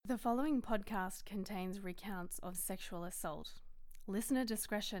The following podcast contains recounts of sexual assault. Listener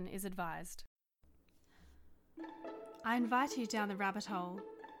discretion is advised. I invite you down the rabbit hole.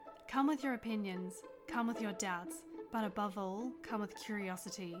 Come with your opinions, come with your doubts, but above all, come with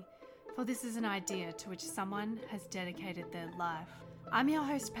curiosity, for this is an idea to which someone has dedicated their life. I'm your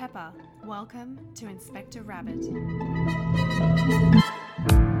host, Pepper. Welcome to Inspector Rabbit.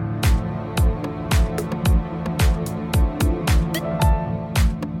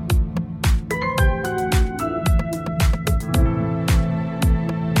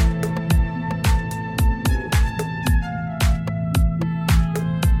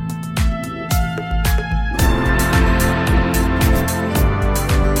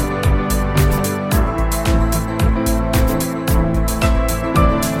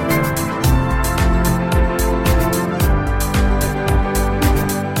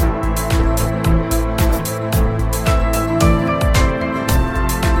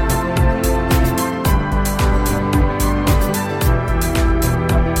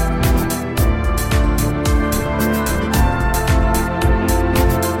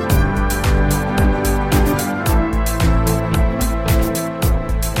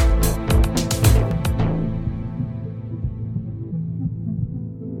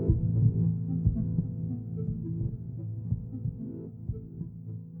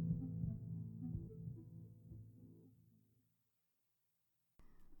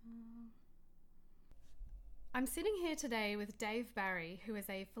 I'm sitting here today with Dave Barrie, who is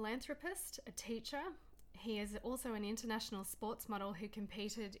a philanthropist, a teacher. He is also an international sports model who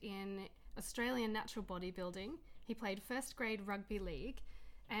competed in Australian natural bodybuilding. He played first grade rugby league,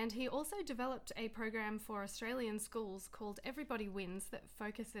 and he also developed a program for Australian schools called Everybody Wins that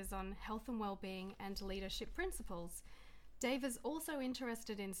focuses on health and well-being and leadership principles. Dave is also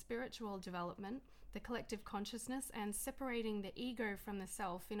interested in spiritual development, the collective consciousness, and separating the ego from the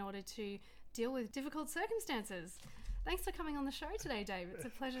self in order to deal with difficult circumstances. Thanks for coming on the show today, Dave. It's a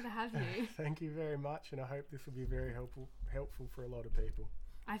pleasure to have you. Thank you very much, and I hope this will be very helpful for a lot of people.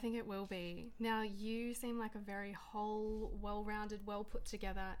 I think it will be. Now, you seem like a very whole, well-rounded,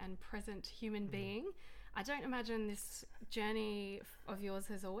 well-put-together and present human being. I don't imagine this journey of yours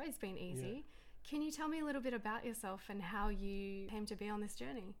has always been easy. Yeah. Can you tell me a little bit about yourself and how you came to be on this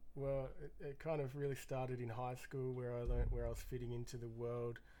journey? Well, it kind of really started in high school, where I learnt where I was fitting into the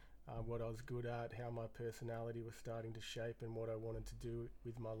world, what I was good at, how my personality was starting to shape, and what I wanted to do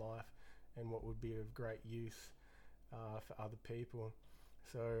with my life, and what would be of great use for other people.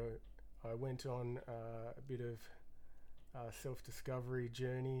 So I went on a bit of self-discovery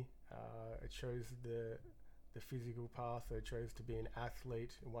journey. I chose the physical path. I chose to be an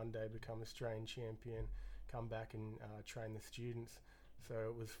athlete, and one day become Australian champion, come back and train the students. So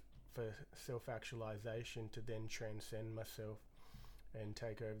it was for self-actualization to then transcend myself and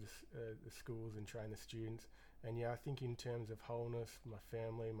take over the schools and train the students. And yeah, I think in terms of wholeness, my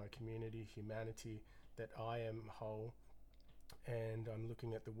family, my community, humanity, that I am whole, and I'm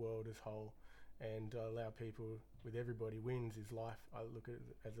looking at the world as whole, and I allow people, with Everybody Wins is life, I look at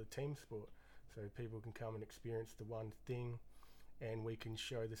it as a team sport. So people can come and experience the one thing, and we can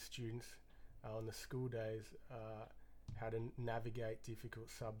show the students on the school days how to navigate difficult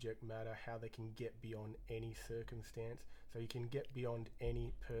subject matter, how they can get beyond any circumstance. So you can get beyond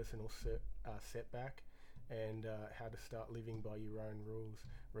any personal setback, and how to start living by your own rules,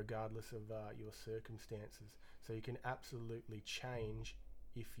 regardless of your circumstances. So you can absolutely change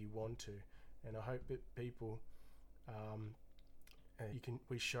if you want to. And I hope that people,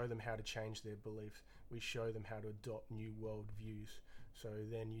 we show them how to change their beliefs. We show them how to adopt new world views. So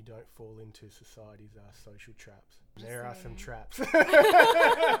then you don't fall into society's social traps. There are some traps.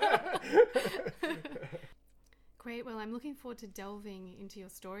 Great. Well, I'm looking forward to delving into your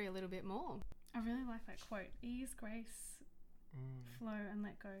story a little bit more. I really like that quote. Ease, grace, flow, and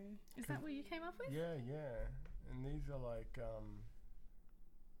let go. Is that what you came up with? Yeah. And these are like,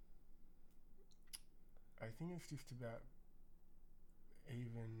 I think it's just about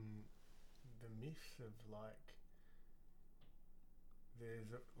even the myths of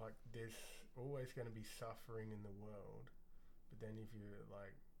there's always going to be suffering in the world, but then if you're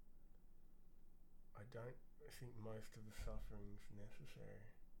like, I don't think most of the suffering's necessary.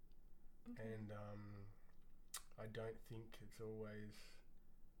 Okay. And I don't think it's always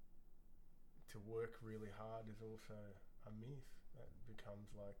to work really hard is also a myth that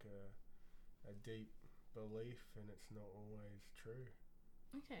becomes like a deep belief, and it's not always true.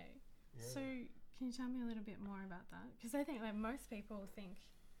 Okay. Yeah. So can you tell me a little bit more about that? Because I think like most people think,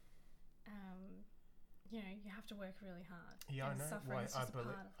 you have to work really hard. Yeah, and I know. Suffering's just a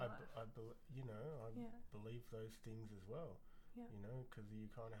part of life. I believe those things as well. Yeah. You know, because you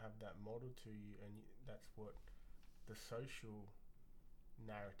kind of have that model to you, and that's what the social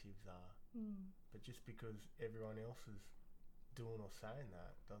narratives are. But just because everyone else is doing or saying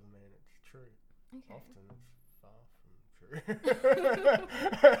that doesn't mean it's true. Okay. Often it's far from true.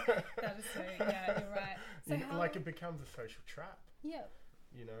 That is so, yeah, you're right. So like it becomes a social trap. Yeah.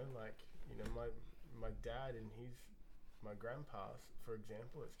 You know, like, you know, my dad and my grandpa's, for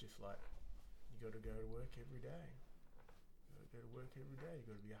example, it's just like, you got to go to work every day. You got to go to work every day. You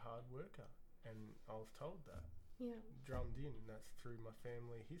got to be a hard worker. And I was told that. Yeah. Drummed in. That's through my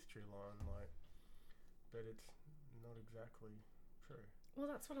family history line, like, but it's not exactly true. Well,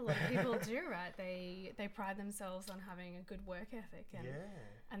 that's what a lot of people do, right? They pride themselves on having a good work ethic,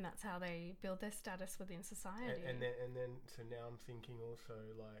 and that's how they build their status within society. And then so now I'm thinking also,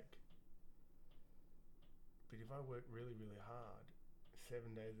 like, but if I work really, really hard, 7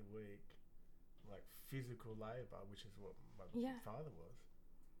 days a week, like physical labour, which is what my father was,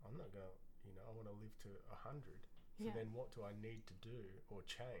 I'm not gonna, you know, I want to live to 100. So then what do I need to do or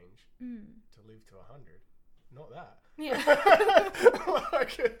change to live to 100? Not that. Yeah.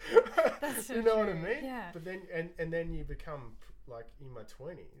 Like, that's so you know true. what I mean? Yeah. But then, and then you become, like, in my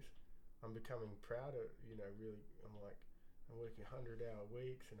 20s, I'm becoming prouder, you know, really, I'm working 100-hour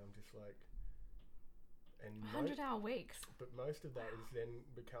weeks, and I'm just like, and 100-hour weeks. But most of that is then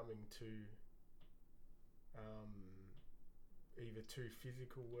becoming either too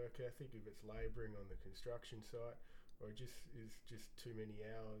physical work ethic, if it's labouring on the construction site, or it just is just too many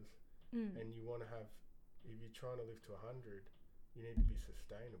hours. And you want to have, if you're trying to live to 100, you need to be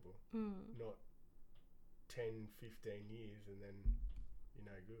sustainable, not 10, 15 years and then you're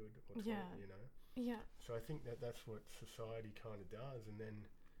no good, or 20, you know. Yeah. So I think that's what society kind of does, and then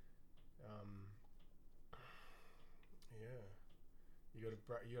you got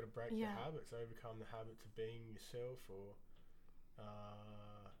to break the habits, overcome the habits of being yourself, or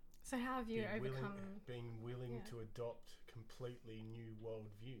so how have you being willing to adopt completely new world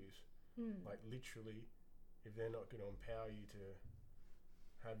views? Like, literally, if they're not going to empower you to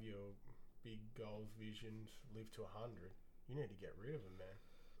have your big goals, visions, live to 100, you need to get rid of them, man.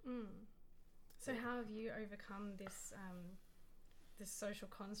 So how have you overcome this this social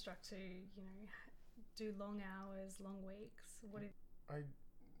construct to, you know, do long hours, long weeks? I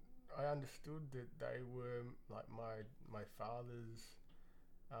understood that they were like my father's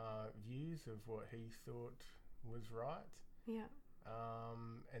views of what he thought was right. Yeah.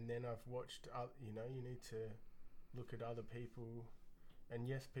 And then I've watched, you know, you need to look at other people, and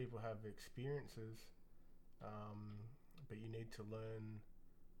yes, people have experiences, but you need to learn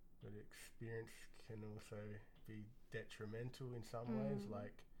that experience can also be detrimental in some ways,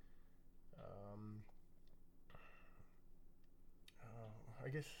 like, I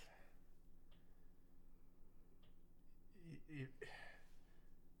guess you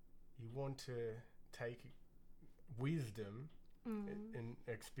want to take wisdom and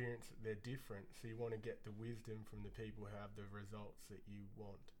experience that they're different, so you want to get the wisdom from the people who have the results that you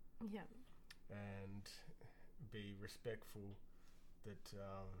want. Yeah. And be respectful that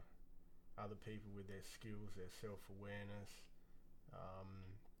other people with their skills, their self-awareness,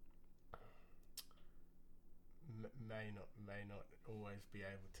 may not always be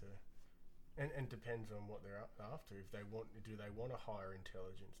able to, and depends on what they're after. If they want, do they want a higher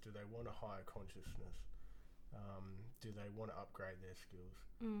intelligence? Do they want a higher consciousness? Do they want to upgrade their skills?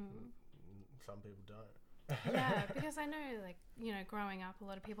 Some people don't. Yeah, because I know, like, you know, growing up, a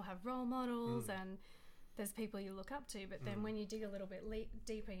lot of people have role models and there's people you look up to, but then when you dig a little bit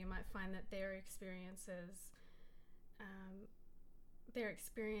deeper, you might find that their experiences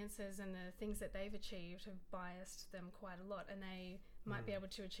and the things that they've achieved have biased them quite a lot, and they might be able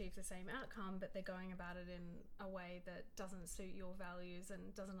to achieve the same outcome, but they're going about it in a way that doesn't suit your values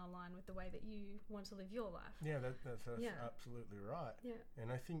and doesn't align with the way that you want to live your life. Yeah, that's absolutely right. Yeah.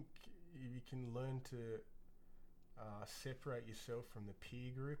 And I think if you can learn to separate yourself from the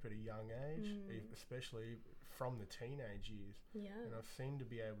peer group at a young age, especially from the teenage years. Yeah. And I've seemed to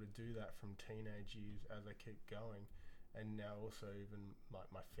be able to do that from teenage years as I keep going. And now also even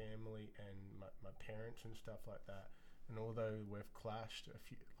like my family and my parents and stuff like that. And although we've clashed a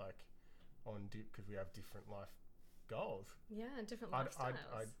few, like, on because we have different life goals. Yeah, different lifestyles.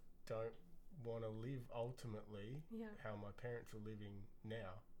 I don't want to live ultimately how my parents are living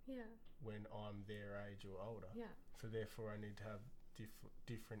now. Yeah. When I'm their age or older. Yeah. So therefore I need to have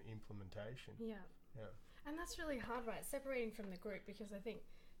different implementation. Yeah. Yeah. And that's really hard, right? Separating from the group, because I think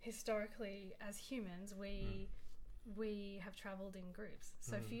historically as humans we have travelled in groups.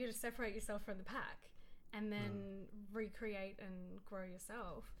 So for you to separate yourself from the pack and then recreate and grow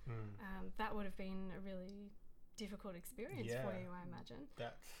yourself, that would have been a really difficult experience for you, I imagine.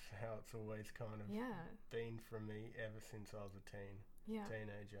 That's how it's always kind of been for me ever since I was a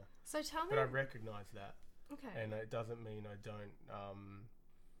teenager. So tell me... But I recognise that. Okay. And it doesn't mean I don't, I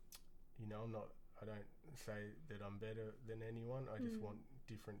don't say that I'm better than anyone. I just want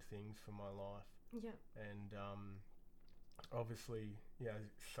different things for my life. Yeah. And obviously,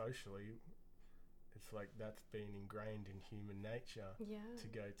 socially, it's like that's been ingrained in human nature to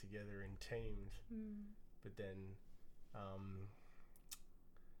go together in teams. But then,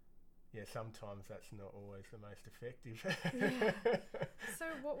 sometimes that's not always the most effective. So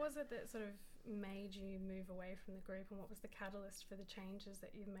what was it that sort of made you move away from the group, and what was the catalyst for the changes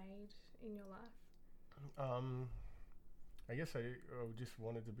that you made in your life? I guess I just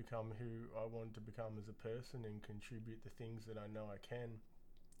wanted to become who I wanted to become as a person and contribute the things that I know I can.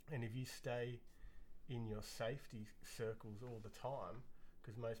 And if you stay in your safety circles all the time,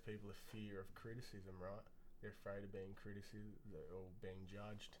 because most people have fear of criticism, right? They're afraid of being criticized or being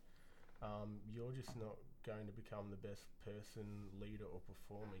judged. You're just not going to become the best person, leader or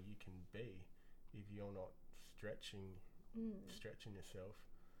performer you can be if you're not stretching yourself.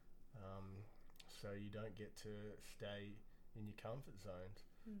 So you don't get to stay in your comfort zones,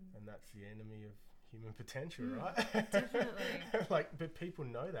 and that's the enemy of human potential, right? Definitely. But people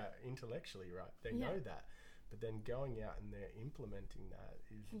know that intellectually, right? They know that, but then going out and they're implementing that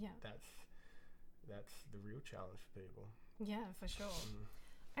is that's the real challenge for people. Yeah, for sure.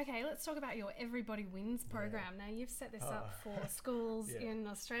 Okay, let's talk about your Everybody Wins program. Now, you've set this up for schools in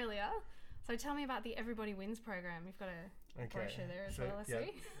Australia. So tell me about the Everybody Wins program. You've got a brochure there as well, I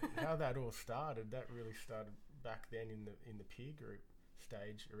see. How that all started, that really started back then in the peer group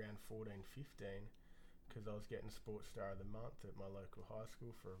stage around 14, 15, because I was getting Sports Star of the Month at my local high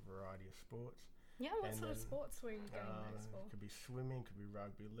school for a variety of sports. Yeah, what sort of sports were you getting those for? Could be swimming, could be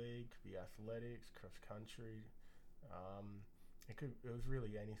rugby league, could be athletics, cross country. It was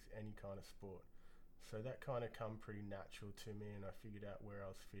really any kind of sport. So that kind of come pretty natural to me, and I figured out where I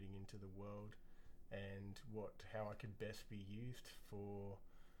was fitting into the world and how I could best be used for.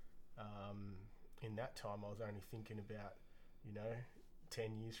 In that time, I was only thinking about,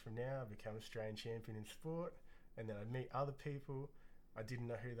 10 years from now, I become Australian champion in sport, and then I'd meet other people. I didn't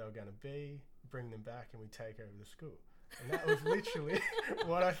know who they were going to be, bring them back, and we'd take over the school. And that was literally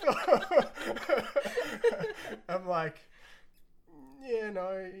what I thought. I'm like,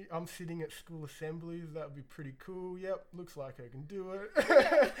 I'm sitting at school assemblies. That would be pretty cool. Yep, looks like I can do it.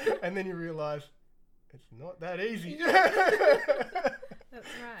 And then you realise it's not that easy. That's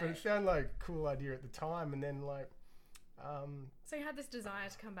right. But it sounded like a cool idea at the time, and then so you had this desire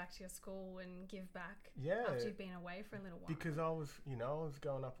to come back to your school and give back after you've been away for a little while. Because I was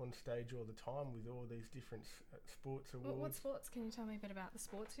going up on stage all the time with all these different sports awards. What sports? Can you tell me a bit about the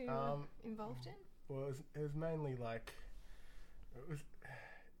sports you were involved in? Well, it was mainly it was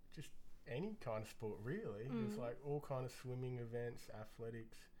just any kind of sport, really. It was like all kind of swimming events,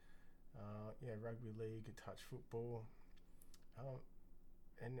 athletics, rugby league, touch football,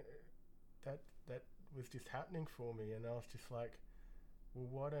 and that was just happening for me. And I was just like, well,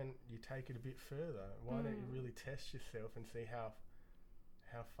 why don't you take it a bit further? Why don't you really test yourself and see how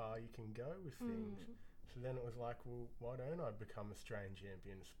far you can go with things? So then it was like, well, why don't I become Australian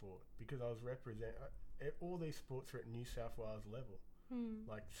champion in sport? Because I was all these sports are at New South Wales level,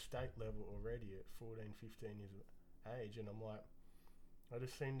 like state level already at 14, 15 years of age. And I'm like, I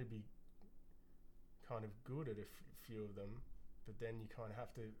just seem to be kind of good at a few of them, but then you kind of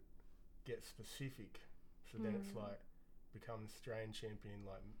have to get specific. So then it's like become Australian champion,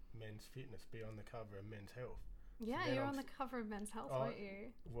 like men's fitness, be on the cover of Men's Health. Yeah, so you're on the cover of Men's Health, weren't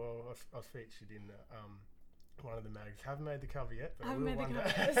you? Well, I was featured in one of the mags. Haven't made the cover yet, but I haven't will made the one cover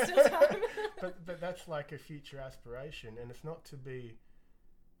day. yet. Still time. but that's like a future aspiration, and it's not to be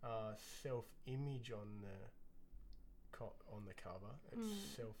self-image on the cover.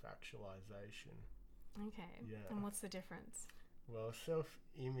 It's self-actualization. Okay. Yeah. And what's the difference? Well,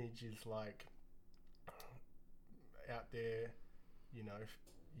 self-image is like out there,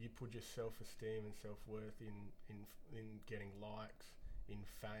 you put your self-esteem and self-worth in getting likes, in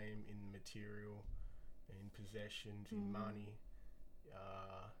fame, in material, in possessions, in money,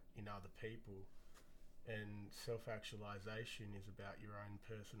 in other people. And self-actualization is about your own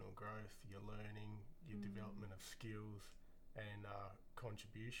personal growth, your learning, your development of skills, and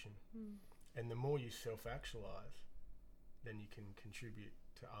contribution. And the more you self-actualize, then you can contribute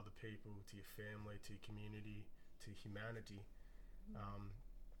to other people, to your family, to your community, to humanity.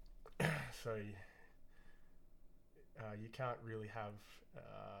 So you can't really have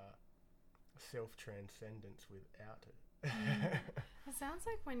self-transcendence without it. It sounds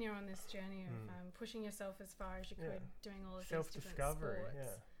like when you're on this journey of pushing yourself as far as you could, doing all of these different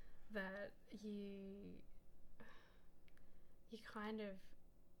sports, that you kind of,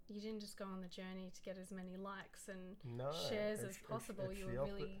 you didn't just go on the journey to get as many likes and shares as possible. You were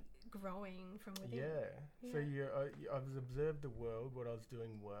really growing from within. So I've observed the world, what I was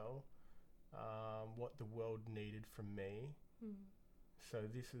doing well, what the world needed from me. So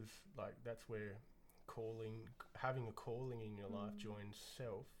this is like, that's where having a calling in your life joins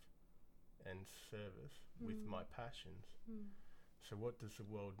self and service with my passions. So what does the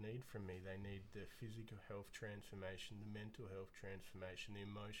world need from me? They need the physical health transformation, the mental health transformation, the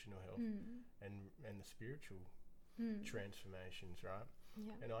emotional health, and the spiritual transformations, right?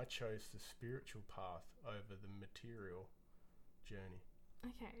 Yeah. And I chose the spiritual path over the material journey.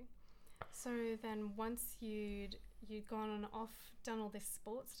 Okay. So then once you'd gone on off, done all this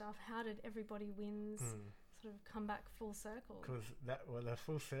sports stuff, how did Everybody Wins sort of come back full circle? Because the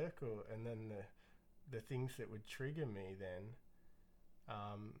full circle, and then the things that would trigger me then,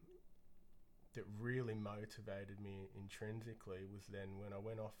 that really motivated me intrinsically was then when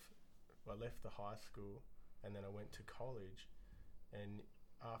I left the high school and then I went to college, and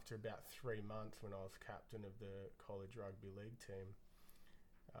after about 3 months when I was captain of the college rugby league team,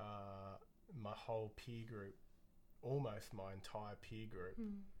 my whole peer group, almost my entire peer group,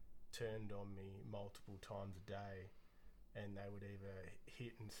 turned on me multiple times a day, and they would either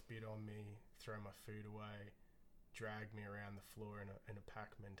hit and spit on me, throw my food away, drag me around the floor in a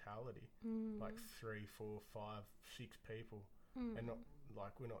pack mentality, like 3, 4, 5, 6 people, and not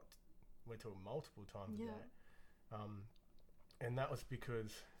like we're talking multiple times a day, and that was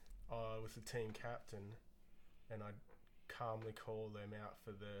because I was the team captain, and I'd calmly call them out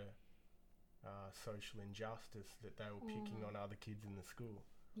for the social injustice that they were picking on other kids in the school.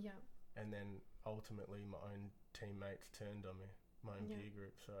 Yeah. And then ultimately my own teammates turned on me, my own peer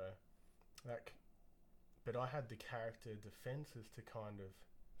group. So but I had the character defenses to kind of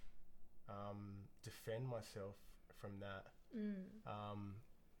defend myself from that.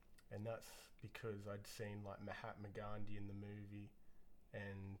 And that's because I'd seen like Mahatma Gandhi in the movie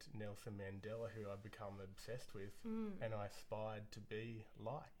and Nelson Mandela, who I'd become obsessed with, and I aspired to be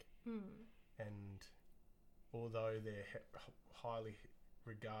like. And although they're highly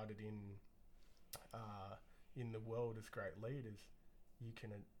regarded in the world as great leaders, you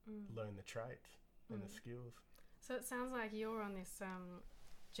can learn the traits and the skills. So it sounds like you're on this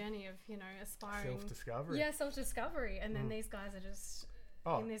journey of, aspiring... Self-discovery. Yeah, self-discovery. And then these guys are just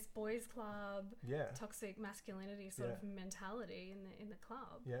in this boys club, toxic masculinity sort of mentality in the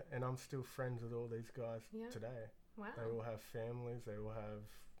club. Yeah, and I'm still friends with all these guys today. Wow. They all have families, they all have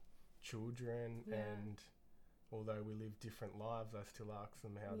children, and although we live different lives, I still ask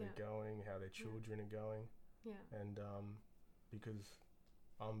them how they're going, how their children are going. Yeah. And because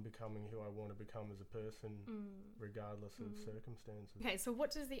I'm becoming who I want to become as a person, regardless of circumstances. Okay, so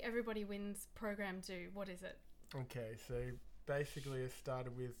what does the Everybody Wins program do? What is it? Okay, so basically it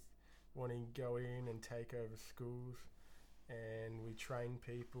started with wanting to go in and take over schools, and we train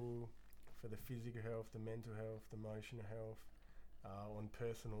people for the physical health, the mental health, the emotional health, on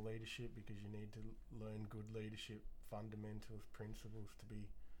personal leadership, because you need to learn good leadership fundamentals, principles to be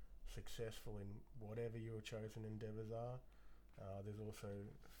successful in whatever your chosen endeavours are. There's also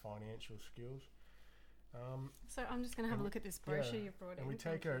financial skills. So I'm just going to have a look at this brochure you've brought in. And we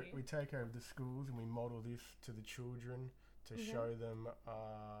take over the schools and we model this to the children to show them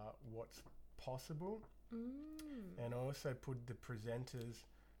what's possible. And I also put the presenters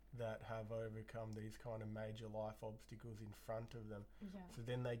that have overcome these kind of major life obstacles in front of them. So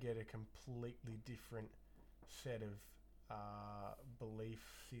then they get a completely different set of belief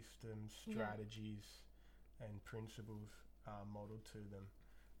systems, strategies and principles modelled to them.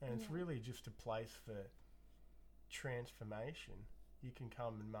 And it's really just a place for transformation. You can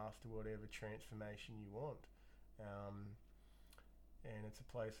come and master whatever transformation you want. And it's a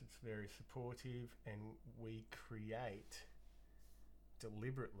place that's very supportive, and we create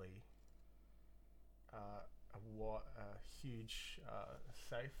deliberately a huge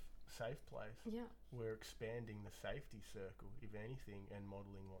safe place. Yeah. We're expanding the safety circle, if anything, and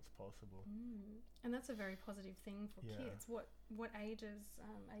modelling what's possible. And that's a very positive thing for kids. What ages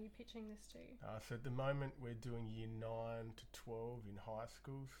are you pitching this to? So at the moment we're doing year 9 to 12 in high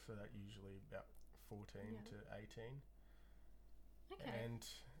schools, so that usually about 14 to 18. Okay. And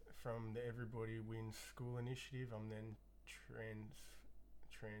from the Everybody Wins School initiative, I'm then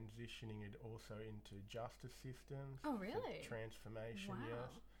transitioning it also into justice systems. Oh, really? Transformation,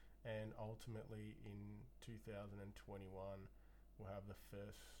 yes. And ultimately in 2021, we'll have the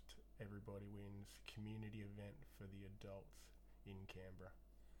first Everybody Wins community event for the adults in Canberra.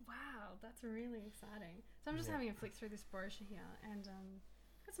 Wow, that's really exciting. So I'm just having a flick through this brochure here, and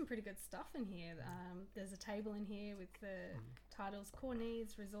got some pretty good stuff in here. There's a table in here with the titles: core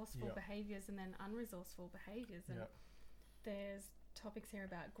needs, resourceful behaviours, and then unresourceful behaviours. And there's topics here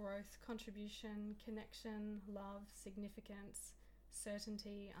about growth, contribution, connection, love, significance,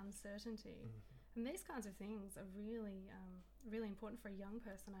 certainty, uncertainty. And these kinds of things are really, really important for a young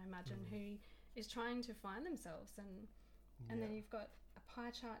person, I imagine, who is trying to find themselves. And then you've got a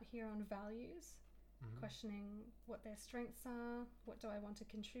pie chart here on values, questioning what their strengths are, what do I want to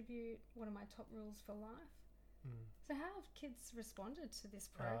contribute, what are my top rules for life. So how have kids responded to this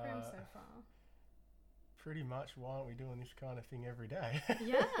program so far? Pretty much, why aren't we doing this kind of thing every day?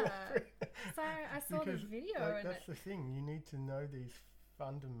 Yeah. So I saw the video. Like, that's the thing. You need to know these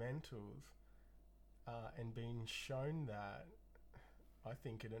fundamentals, and being shown that, I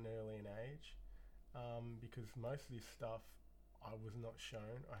think, at an early age, because most of this stuff I was not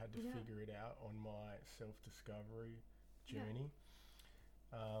shown. I had to figure it out on my self-discovery journey.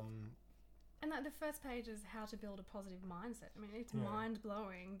 And like the first page is how to build a positive mindset. I mean, it's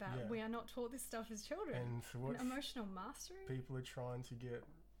mind-blowing that we are not taught this stuff as children. And so what emotional mastery? People are trying to get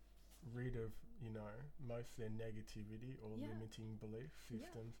rid of, most of their negativity or limiting belief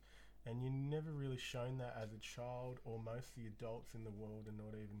systems. And you're never really shown that as a child, or most of the adults in the world are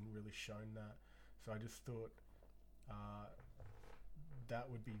not even really shown that. So I just thought that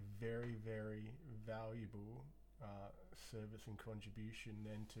would be very, very valuable service and contribution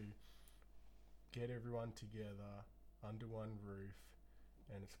then to get everyone together under one roof,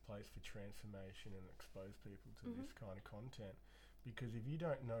 and it's a place for transformation, and expose people to this kind of content. Because if you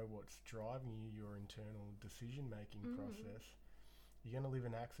don't know what's driving you, your internal decision-making process, you're going to live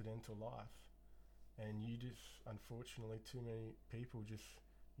an accidental life. And you just, unfortunately, too many people just,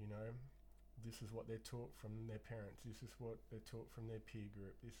 this is what they're taught from their parents. This is what they're taught from their peer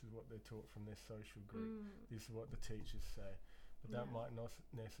group. This is what they're taught from their social group. This is what the teachers say. But that might not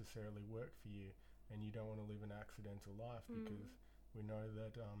necessarily work for you, and you don't want to live an accidental life, because we know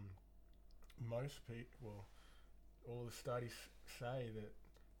that most people, all the studies say that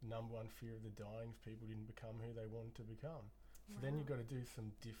number one fear of the dying is people didn't become who they wanted to become. So then you've got to do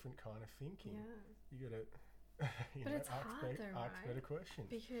some different kind of thinking. You got to ask better questions.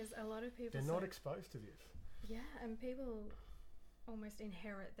 Because a lot of people... They're not exposed to this. Yeah, and people almost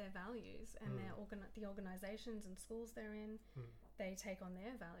inherit their values, and the organisations and schools they're in, they take on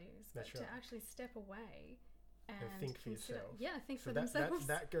their values. But to actually step away and think for yourself. Yeah, think for themselves.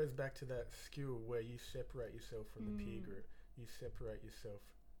 That goes back to that skill where you separate yourself from the peer group. You separate yourself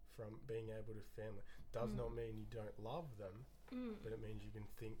from being able to family. Does not mean you don't love them, but it means you can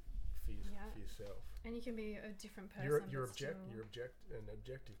think for yourself. And you can be a different person. You're an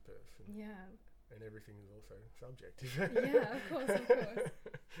objective person. Yeah. And everything is also subjective. Yeah, of course.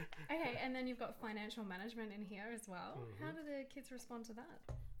 Okay, and then you've got financial management in here as well. How do the kids respond to that?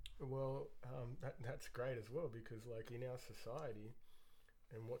 Well, that's great as well, because like in our society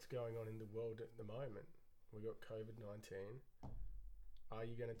and what's going on in the world at the moment, we got COVID-19. Are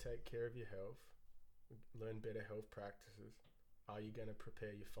you going to take care of your health, learn better health practices? Are you going to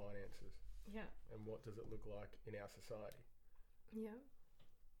prepare your finances? Yeah. And what does it look like in our society? Yeah.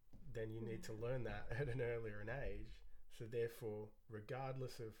 Then you need to learn that at an earlier age. So therefore,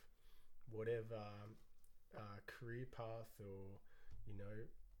 regardless of whatever career path or,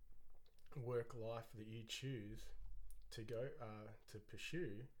 work life that you choose to go to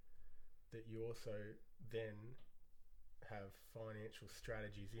pursue, that you also then have financial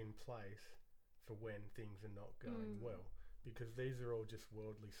strategies in place for when things are not going well, because these are all just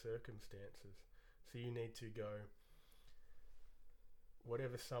worldly circumstances. So you need to go,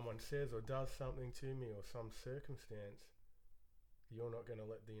 whatever someone says or does something to me or some circumstance, you're not going to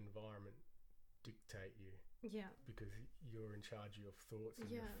let the environment dictate you. Yeah. Because you're in charge of your thoughts and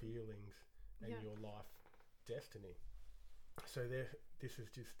your feelings and your life destiny. So this is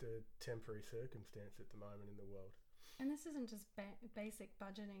just a temporary circumstance at the moment in the world. And this isn't just basic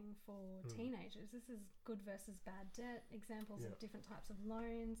budgeting for teenagers. This is good versus bad debt, examples of different types of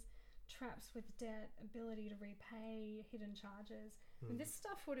loans, traps with debt, ability to repay, hidden charges. And this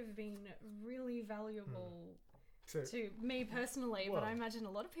stuff would have been really valuable to me personally, but I imagine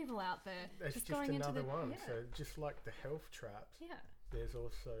a lot of people out there just going into another one. Yeah. So just like the health traps, there's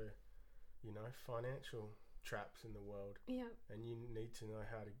also, financial traps in the world. Yeah. And you need to know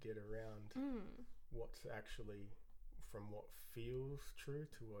how to get around what's actually from what feels true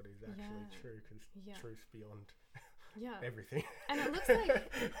to what is actually true, because truth's beyond everything. And it looks like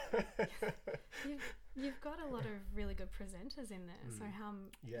you've got a lot of really good presenters in there. So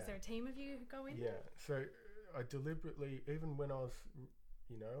is there a team of you who go in there? So I deliberately, even when I was,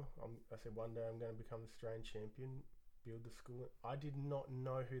 I said one day I'm going to become Australian champion, build the school. I did not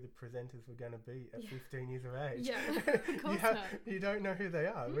know who the presenters were going to be at 15 years of age. Yeah, of course not. You don't know who they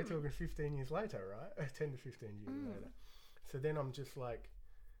are. We're talking 15 years later, right? 10 to 15 years later. So then I'm just like,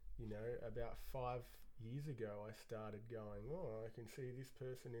 about 5 years ago, I started going, I can see this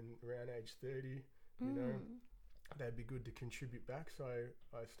person in around age 30, they'd be good to contribute back. So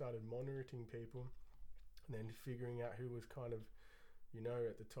I started monitoring people and then figuring out who was kind of,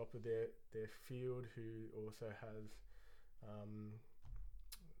 at the top of their field, who also has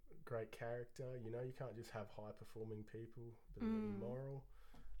great character. You can't just have high performing people that are immoral,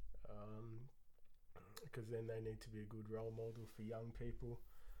 because then they need to be a good role model for young people.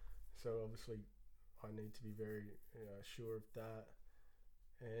 So obviously I need to be very sure of that,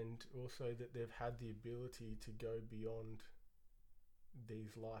 and also that they've had the ability to go beyond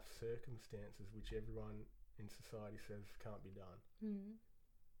these life circumstances which everyone in society says can't be done.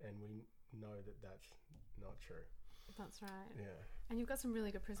 And we know that that's not true. That's right. Yeah. And you've got some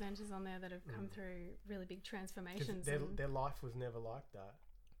really good presenters on there that have come through really big transformations. Their life was never like that.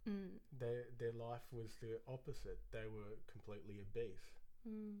 Their life was the opposite. They were completely obese.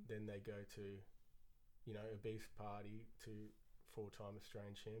 Then they go to, obese party to 4-time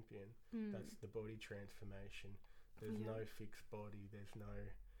Australian champion. That's the body transformation. There's no fixed body. There's no,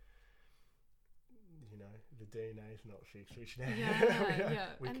 the DNA's not fixed.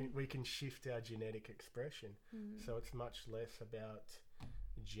 We can shift our genetic expression. So it's much less about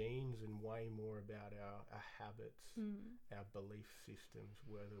genes and way more about our habits, our belief systems,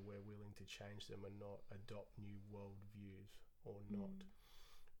 whether we're willing to change them or not, adopt new world views or not.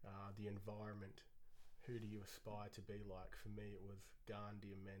 The environment, who do you aspire to be like? For me, it was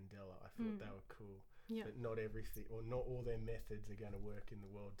Gandhi and Mandela. I thought they were cool. But not everything, or not all their methods are going to work in the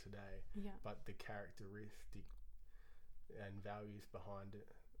world today. But the characteristic and values behind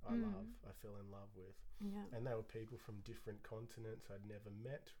it, I fell in love with. And they were people from different continents I'd never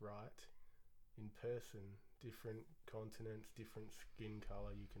met, right? In person, different continents, different skin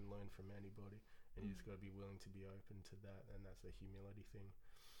colour. You can learn from anybody, and you just got to be willing to be open to that, and that's a humility thing.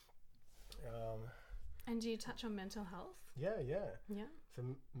 And do you touch on mental health? Yeah. So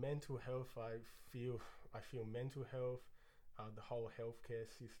mental health, I feel mental health, the whole healthcare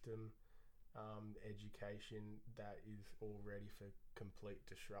system, education, that is all ready for complete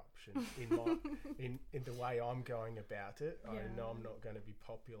disruption in the way I'm going about it. I know I'm not going to be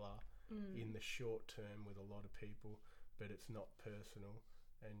popular in the short term with a lot of people, but it's not personal.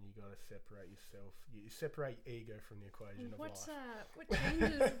 And you got to separate yourself. You separate ego from the equation of life. What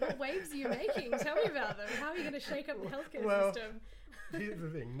changes, what waves are you making? Tell me about them. How are you going to shake up the healthcare system? Here's the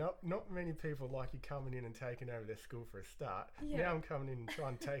thing. Not many people like you coming in and taking over their school for a start. Now I'm coming in and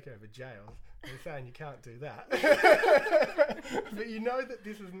trying to take over jails. They're saying you can't do that. But you know that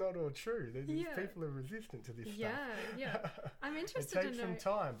this is not all true. These people are resistant to this stuff. Yeah. I'm interested to know. It takes some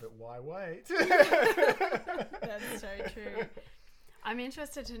time, but why wait? That's so true. I'm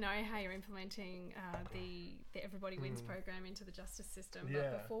interested to know how you're implementing the Everybody Wins program into the justice system.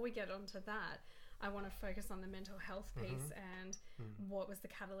 But before we get onto that, I want to focus on the mental health piece and what was the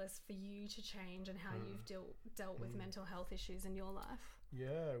catalyst for you to change and how you've dealt with mental health issues in your life.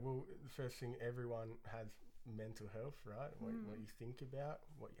 Yeah, well, the first thing, everyone has mental health, right? What you think about,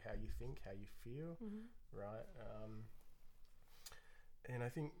 how you think, how you feel, right? And I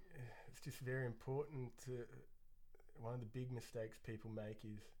think it's just very important to... One of the big mistakes people make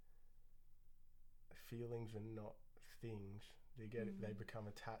is feelings and not things. They become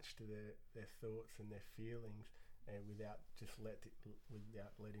attached to their thoughts and their feelings, and without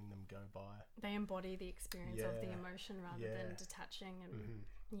letting them go by. They embody the experience of the emotion rather than detaching.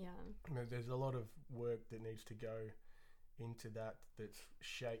 And there's a lot of work that needs to go into that's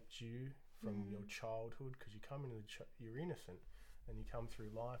shaped you from your childhood, because you come into you're innocent, and you come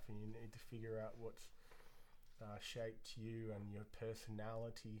through life, and you need to figure out what's shaped you and your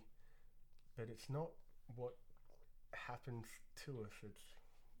personality. But it's not what happens to us, it's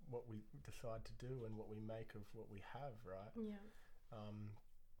what we decide to do and what we make of what we have, right?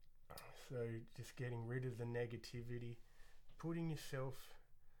 So just getting rid of the negativity, putting yourself...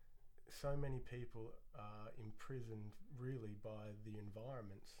 So many people are imprisoned really by the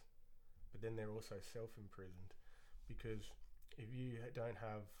environments, but then they're also self-imprisoned, because if you're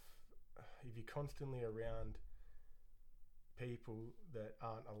constantly around people that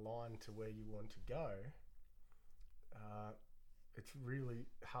aren't aligned to where you want to go, it's really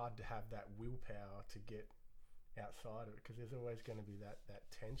hard to have that willpower to get outside of it, because there's always going to be that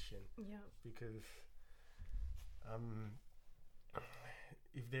tension. Because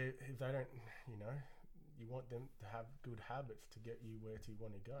if they don't, you want them to have good habits to get you where you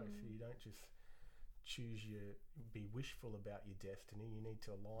want to go. So you don't just be wishful about your destiny. You need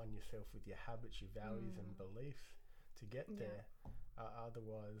to align yourself with your habits, your values and beliefs to get there.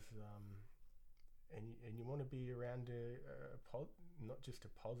 Otherwise, and you want to be around not just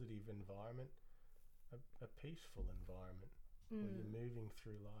a positive environment, a peaceful environment where you're moving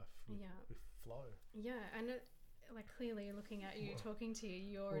through life with flow. Yeah, and like clearly looking at you, talking to you,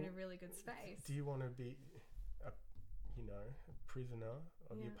 you're in a really good space. Do you want to be a prisoner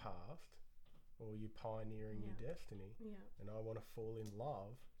of your past, or you're pioneering your destiny? And I want to fall in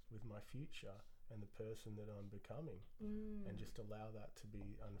love with my future and the person that I'm becoming, and just allow that to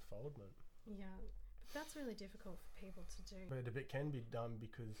be unfoldment. Yeah, but that's really difficult for people to do. But if it can be done,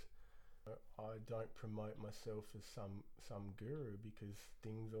 because I don't promote myself as some guru, because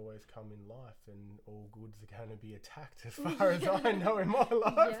things always come in life and all goods are going to be attacked, as far as I know in my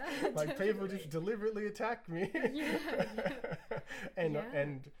life. Like people just deliberately attack me. And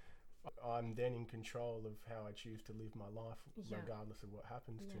I'm then in control of how I choose to live my life, regardless of what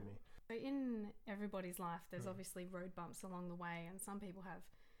happens to me. So in everybody's life, there's obviously road bumps along the way, and some people have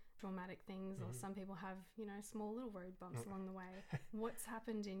traumatic things, or some people have, small little road bumps along the way. What's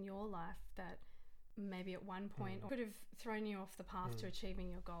happened in your life that maybe at one point could have thrown you off the path to achieving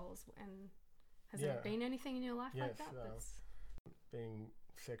your goals? And has there been anything in your life like that? Being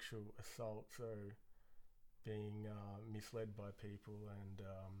sexual assault, so being misled by people, and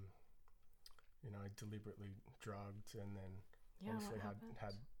deliberately drugged, and then obviously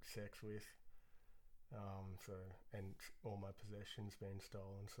had sex with. And all my possessions being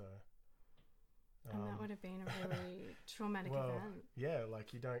stolen, so and that would have been a really traumatic event. Yeah,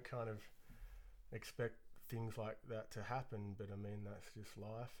 like you don't kind of expect things like that to happen, but I mean that's just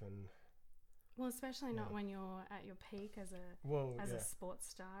life. And especially not when you're at your peak as a sports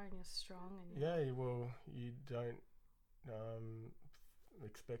star and you're strong and you don't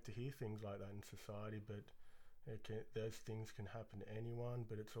expect to hear things like that in society, but those things can happen to anyone.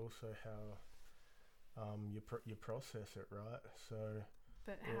 But it's also how you process it, right? So,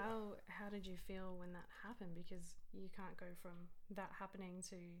 but how did you feel when that happened? Because you can't go from that happening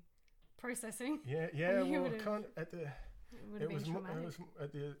to processing. Well, kind of it was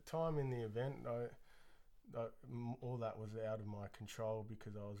at the time in the event. All that was out of my control,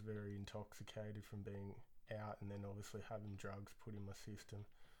 because I was very intoxicated from being out, and then obviously having drugs put in my system.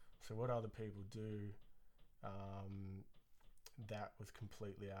 So what other people do, that was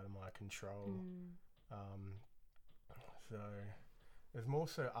completely out of my control. So it's more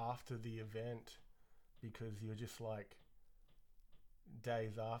so after the event, because you're just like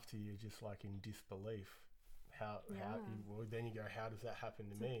days after, you're just like in disbelief. Then you go, how does that happen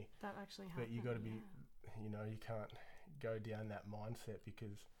to me? That actually happened. But you got to be, you can't go down that mindset,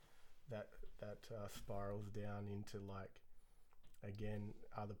 because that spirals down into like, again,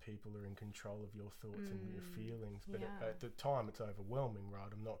 other people are in control of your thoughts and your feelings. But at the time, it's overwhelming,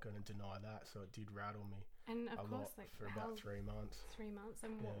 right? I'm not going to deny that. So it did rattle me. And of course, like for about 3 months. 3 months.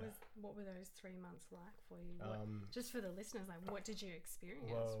 And what were those 3 months like for you? Just for the listeners, like what did you experience?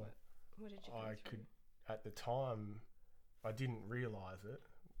 Well, what did you go through? At the time, I didn't realise it.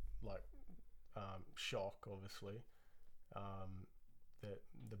 Like shock, obviously. That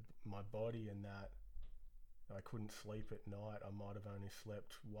my body and that. I couldn't sleep at night. I might have only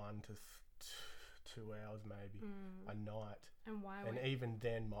slept 1 to 2 hours maybe a night. And why? And even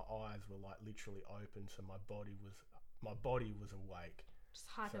then, my eyes were like literally open, so my body was awake. Just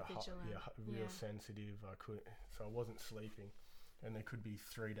hypervigilant. Real sensitive. So I wasn't sleeping, and there could be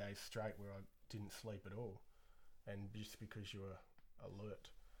 3 days straight where I didn't sleep at all, and just because you were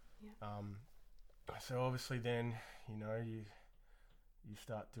alert. So obviously then you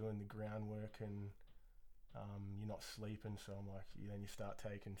start doing the groundwork, and you're not sleeping, so I'm like, then you start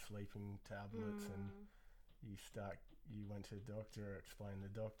taking sleeping tablets, and you went to the doctor, explained to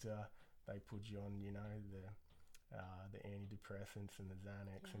the doctor, they put you on, the antidepressants and the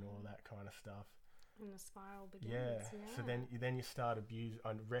Xanax and all that kind of stuff. And the spiral begins. So then you start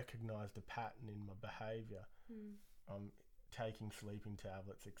I recognized a pattern in my behavior. I'm taking sleeping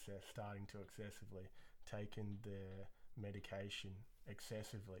tablets, starting to excessively, taking the medication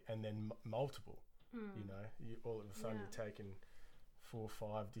excessively, and then multiple. All of a sudden you're taking 4 or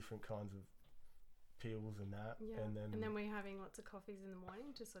 5 different kinds of pills and that, and then we're having lots of coffees in the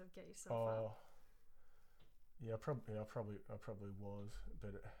morning to sort of get yourself up. I probably was,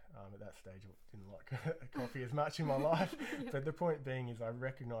 but at that stage I didn't like coffee as much in my life. But the point being is, I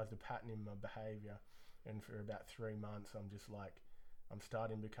recognised a pattern in my behaviour, and for about 3 months I'm just like, I'm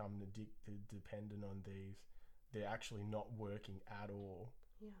starting to become addicted, dependent on these. They're actually not working at all.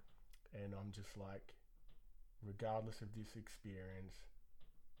 And I'm just like, regardless of this experience,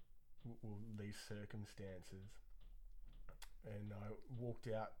 or these circumstances. And I walked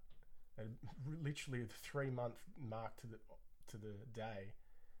out at literally the 3-month mark to the day.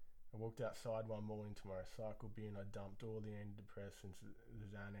 I walked outside one morning to my recycle bin. I dumped all the antidepressants, the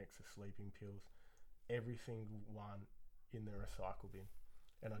Xanax, the sleeping pills, every single one in the recycle bin.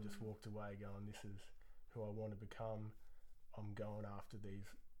 And I just walked away going, this is who I want to become. I'm going after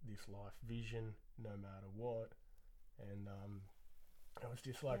this life vision no matter what. And I was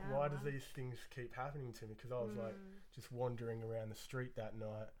just like, why do these things keep happening to me? Because I was like just wandering around the street that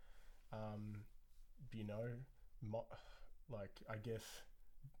night, you know, like I guess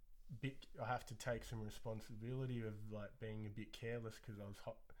I have to take some responsibility of like being a bit careless because I was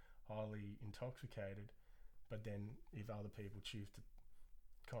highly intoxicated. But then if other people choose to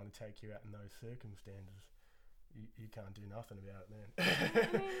kind of take you out in those circumstances, you can't do nothing about it then.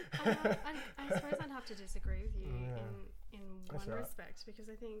 I suppose I'd have to disagree with you in one respect, because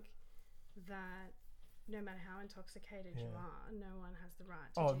I think that no matter how intoxicated you are, no one has the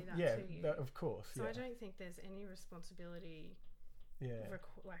right to do that to you. That, of course. So I don't think there's any responsibility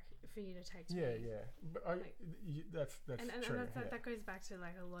for you to take to But that's true. And that goes back to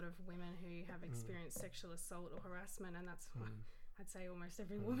like a lot of women who have experienced sexual assault or harassment, and that's what I'd say almost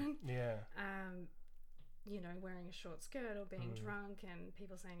every woman. You know, wearing a short skirt or being drunk and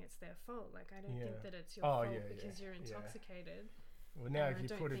people saying it's their fault. Like, I don't think that it's your fault because you're intoxicated. Well, now if you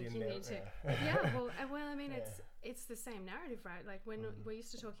put it in there... Well, I mean, it's the same narrative, right? Like, when we're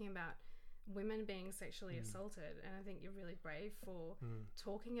used to talking about women being sexually assaulted, and I think you're really brave for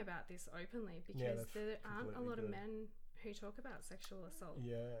talking about this openly, because there aren't a lot of men who talk about sexual assault.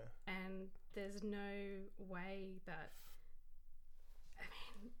 Yeah. And there's no way that...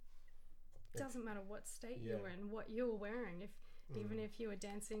 doesn't matter what state you were in, what you were wearing. Even if you were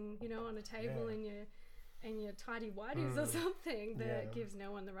dancing, you know, on a table in your tidy whities or something, that gives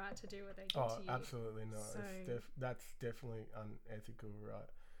no one the right to do what they do to you. Absolutely not. So that's definitely unethical, right?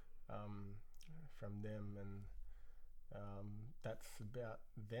 From them, and that's about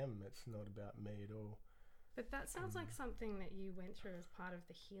them. It's not about me at all. But that sounds like something that you went through as part of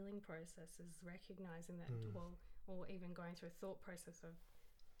the healing process, is recognizing that, or even going through a thought process of,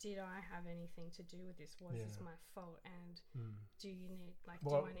 did I have anything to do with this? Was this my fault? And do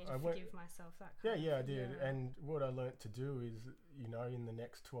I need to forgive myself? That kind of, I did. Yeah. And what I learnt to do is, you know, in the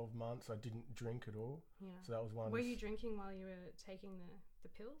next 12 months, I didn't drink at all. Yeah. So that was one. Were you drinking while you were taking the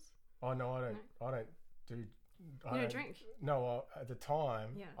pills? Oh no, I don't. No? I don't do. You don't drink? No, at the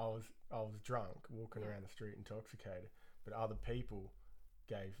time, I was drunk, walking around the street intoxicated. But other people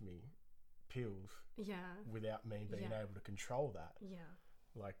gave me pills. Without me being able to control that. Yeah.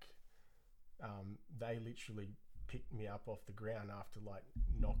 Like, they literally picked me up off the ground after like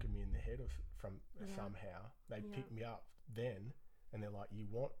knocking me in the head somehow. They picked me up then, and they're like, "You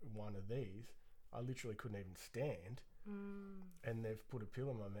want one of these?" I literally couldn't even stand, and they've put a pill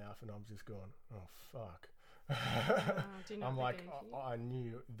in my mouth, and I'm just going, "Oh fuck!" I'm like, I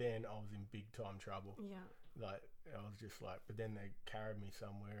knew then I was in big time trouble. Yeah, like I was just like, but then they carried me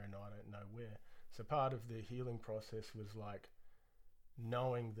somewhere, and I don't know where. So part of the healing process was like,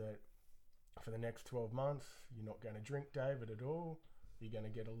 knowing that for the next 12 months you're not going to drink, David, at all. You're going to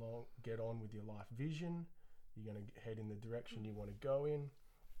get on with your life vision. You're going to head in the direction you want to go in,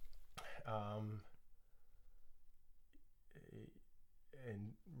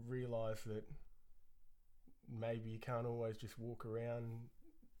 and realize that maybe you can't always just walk around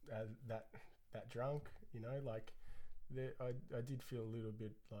that drunk, you know. Like, I did feel a little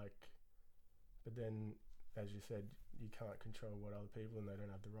bit like, but then, as you said, you can't control what other people, and they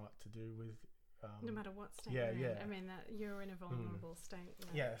don't have the right to do with. No matter what state you're in. I mean, that you're in a vulnerable state.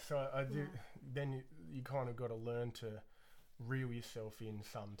 So I do. Then you kind of got to learn to reel yourself in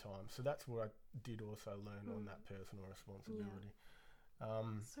sometimes. So that's what I did also learn on that personal responsibility.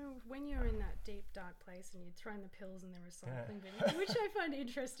 So when you're in that deep, dark place and you'd thrown the pills in the recycling bin, which I find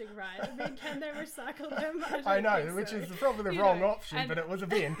interesting, right? I mean, can they recycle them? I know, which is probably the wrong option, but it was a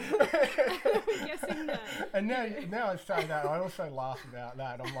bin. I'm guessing that. And now I say that, I also laugh about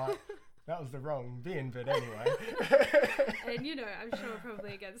that. I'm like, that was the wrong bin, but anyway. And, you know, I'm sure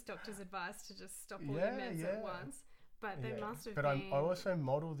probably against doctor's advice to just stop all your meds at once. But there must have been... But I also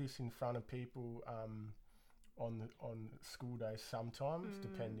model this in front of people... on school days sometimes,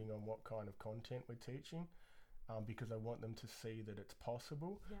 depending on what kind of content we're teaching, because I want them to see that it's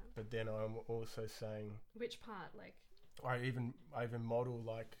possible. Yeah. But then I'm also saying... Which part? Like... I even model,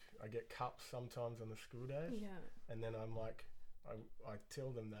 like, I get cups sometimes on the school days. Yeah. And then I'm like, I tell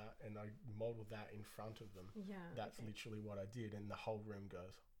them that, and I model that in front of them. Yeah. That's literally what I did, and the whole room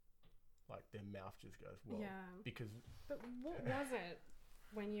goes... like their mouth just goes whoa. Because but what was it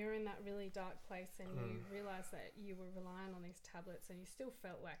when you were in that really dark place and you realized that you were relying on these tablets and you still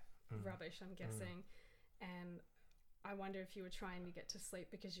felt like rubbish, I'm guessing, and I wonder if you were trying to get to sleep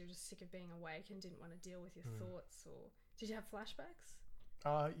because you were just sick of being awake and didn't want to deal with your thoughts, or did you have flashbacks?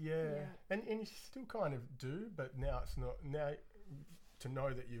 Yeah. And you still kind of do, but now it's not. Now to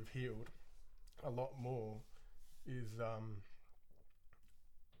know that you've healed a lot more is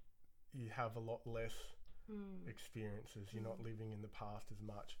you have a lot less experiences. You're not living in the past as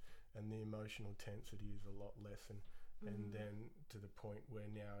much, and the emotional intensity is a lot less, and then to the point where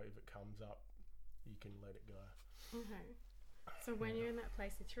now if it comes up, you can let it go. Okay. So when you're in that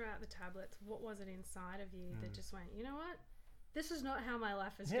place, you threw out the tablets. What was it inside of you that just went, you know what? This is not how my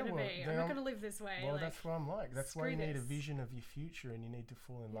life is going to be. I'm not going to live this way. Well, that's what I'm like. That's why you need a vision of your future, and you need to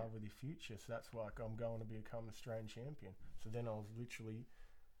fall in love with your future. So that's why I'm going to become Australian champion. So then I was literally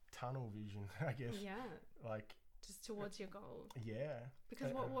tunnel vision, I guess. Yeah. Like just towards your goal. Yeah.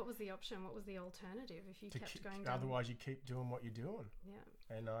 Because what was the option? What was the alternative if you kept going down? Otherwise, you keep doing what you're doing.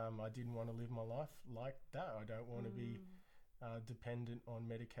 Yeah. And I didn't want to live my life like that. I don't want to be dependent on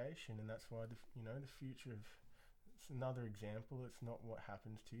medication, and that's why the future of. It's another example. It's not what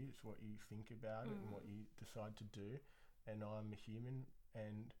happens to you, it's what you think about it and what you decide to do. And I'm a human,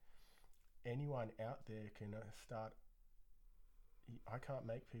 and anyone out there can start. I can't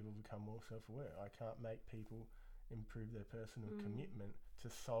make people become more self-aware. I can't make people improve their personal commitment to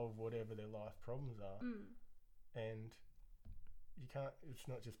solve whatever their life problems are. And you can't, it's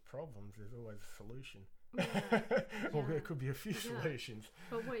not just problems, there's always a solution. Or there could be a few solutions.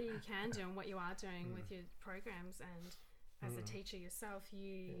 But what you can do and what you are doing with your programs, and as a teacher yourself,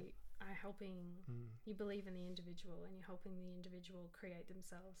 you are helping, you believe in the individual, and you're helping the individual create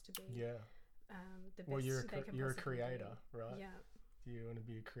themselves to be the best you're a creator, right? Yeah. You want to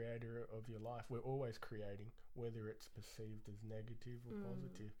be a creator of your life. We're always creating, whether it's perceived as negative or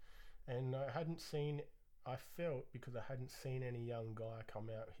positive. And I felt, because I hadn't seen any young guy come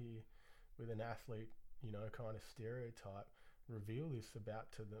out here with an athlete, kind of stereotype, reveal this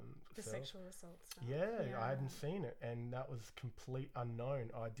about to them. The sexual assault stuff. Yeah, I hadn't seen it, and that was complete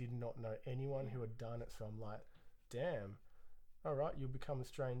unknown. I did not know anyone who had done it, so I'm like, damn, all right, you'll become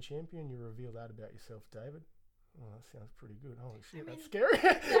Australian champion, you reveal that about yourself, David. Oh, that sounds pretty good. Holy shit, that's scary.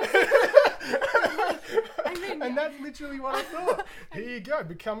 And that's literally what I thought. Here you go,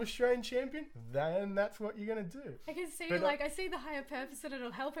 become Australian champion, then that's what you're going to do. I can see, I see the higher purpose and it'll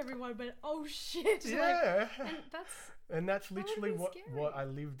help everyone, but oh shit. Yeah. And that's literally what I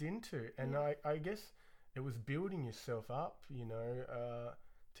lived into. And I guess it was building yourself up,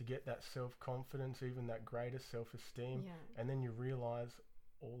 to get that self-confidence, even that greater self-esteem. Yeah. And then you realise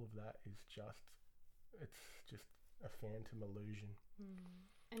all of that is it's just a phantom illusion.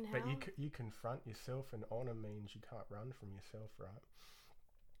 And but you confront yourself, and honour means you can't run from yourself, right?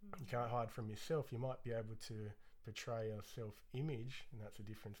 You can't hide from yourself. You might be able to portray your self-image, and that's the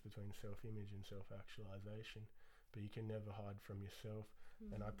difference between self-image and self-actualization, but you can never hide from yourself.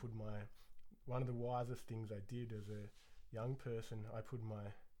 And I put one of the wisest things I did as a young person, I put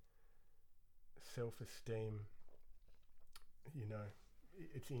my self-esteem,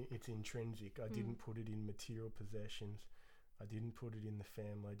 it's intrinsic. I didn't put it in material possessions. I didn't put it in the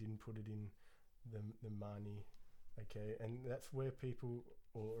family. I didn't put it in the money. Okay, and that's where people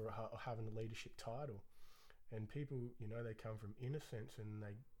are having a leadership title, and people, they come from innocence and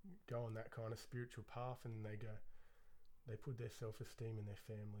they go on that kind of spiritual path, and they put their self-esteem in their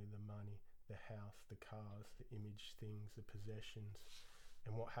family, the money, the house, the cars, the image things, the possessions.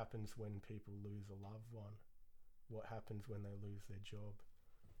 And what happens when people lose a loved one? What happens when they lose their job?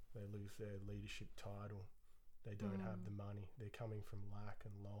 They lose their leadership title. They don't have the money. They're coming from lack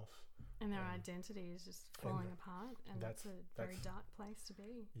and loss. And their identity is just falling apart. And that's a very dark place to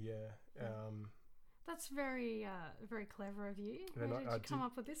be. Yeah. That's very very clever of you. Where did you come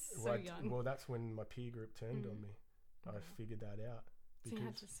up with this so young? Well, that's when my peer group turned on me. I figured that out. So you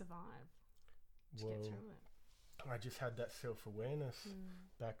had to survive to get through it. I just had that self-awareness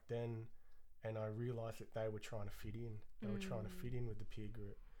back then, and I realised that they were trying to fit in. They were trying to fit in with the peer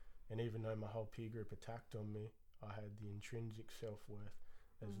group. And even though my whole peer group attacked on me, I had the intrinsic self-worth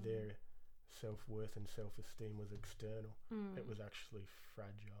as their self-worth and self-esteem was external. It was actually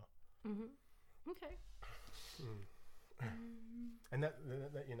fragile. Okay. And that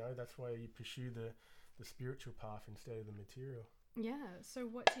that's why you pursue the spiritual path instead of the material. Yeah. So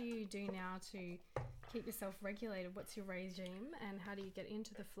what do you do now to keep yourself regulated? What's your regime, and how do you get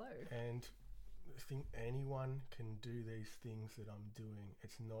into the flow? And I think anyone can do these things that I'm doing.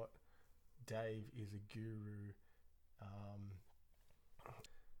 It's not Dave is a guru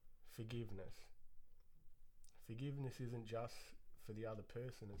forgiveness. Forgiveness isn't just for the other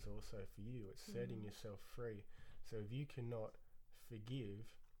person, it's also for you. It's setting yourself free. So if you cannot forgive,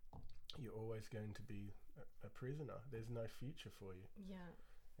 you're always going to be a prisoner. There's no future for you. Yeah.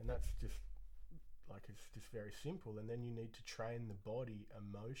 And that's just like, it's just very simple. And then you need to train the body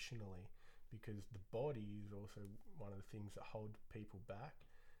emotionally, because the body is also one of the things that hold people back.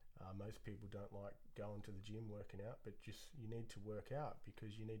 Most people don't like going to the gym, working out, but just you need to work out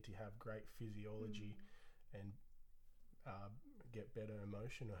because you need to have great physiology and get better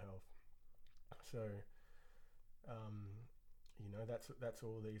emotional health. So, you know, that's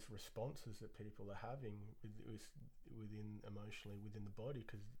all these responses that people are having within emotionally within the body,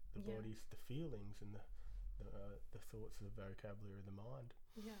 because the body's the feelings and the thoughts, the vocabulary of the mind.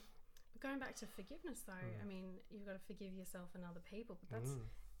 Yeah. But going back to forgiveness, though, I mean, you've got to forgive yourself and other people, but that's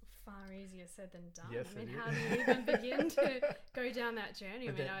far easier said than done. Yes, I mean, how do you even begin to go down that journey?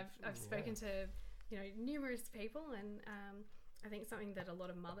 I mean, I've spoken to, you know, numerous people, and I think something that a lot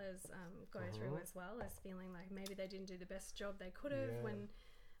of mothers go through as well is feeling like maybe they didn't do the best job they could have when,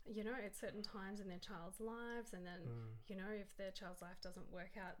 you know, at certain times in their child's lives, and then, you know, if their child's life doesn't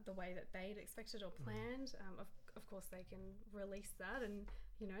work out the way that they'd expected or planned, of course they can release that and,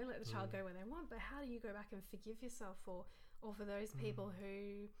 you know, let the child go where they want. But how do you go back and forgive yourself, or for those people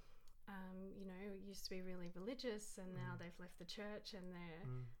who, you know, used to be really religious and now they've left the church and they're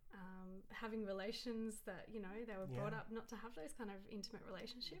having relations that, you know, they were brought up not to have those kind of intimate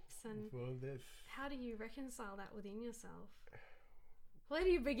relationships, and how do you reconcile that within yourself? Where do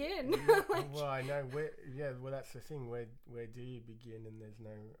you begin? Well, I know well, that's the thing. Where do you begin? And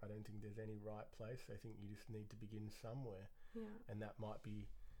I don't think there's any right place. I think you just need to begin somewhere. Yeah. And that might be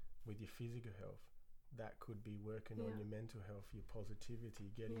with your physical health. That could be working on your mental health, your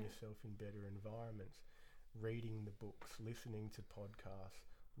positivity, getting yourself in better environments, reading the books, listening to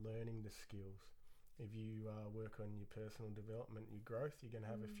podcasts, learning the skills. If you work on your personal development, your growth, you're going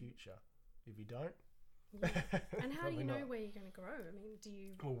to have a future. If you don't, and how do you know where you're going to grow? I mean, do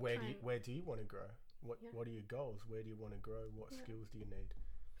you? Well, where do you want to grow? What are your goals? Where do you want to grow? What skills do you need?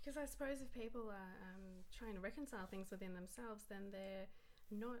 Because I suppose if people are trying to reconcile things within themselves, then their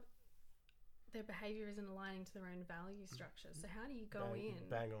behaviour isn't aligning to their own value structure. So how do you go in?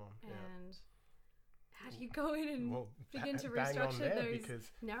 Bang on. And how do you go in and begin to restructure those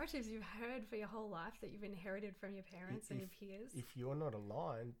narratives you've heard for your whole life that you've inherited from your parents and your peers? If you're not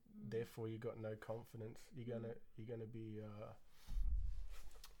aligned, therefore you got no confidence. You're gonna be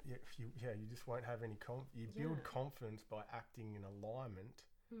you just won't have any you build confidence by acting in alignment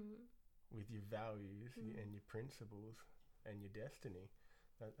with your values and your principles and your destiny.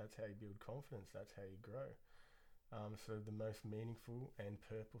 That's how you build confidence. That's how you grow. So the most meaningful and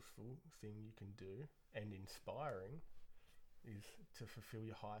purposeful thing you can do and inspiring is to fulfill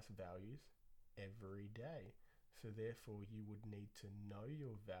your highest values every day. So therefore you would need to know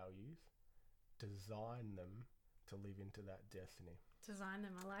your values, design them to live into that destiny. Design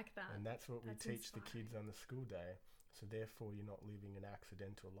them, I like that. And that's what we teach the kids on the school day. So therefore you're not living an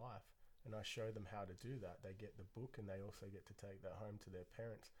accidental life. And I show them how to do that. They get the book and they also get to take that home to their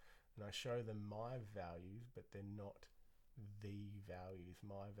parents. And I show them my values, but they're not the values.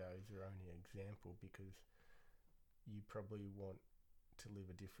 My values are only an example, because you probably want to live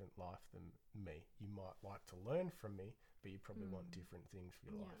a different life than me. You might like to learn from me, but you probably want different things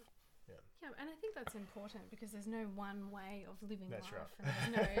for your life. Yeah, and I think that's important, because there's no one way of living life. Right.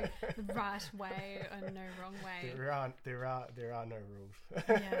 And there's no right way and no wrong way. There are no rules.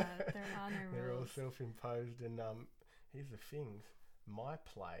 There are no rules. They're all self-imposed. And here's the things. My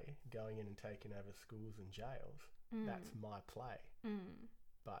play, going in and taking over schools and jails, that's my play.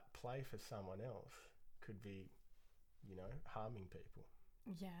 But play for someone else could be, you know, harming people.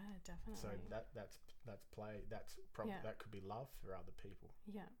 Yeah, definitely. So that's play. That's probably that could be love for other people.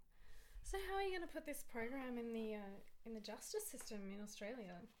 Yeah. So how are you going to put this program in the justice system in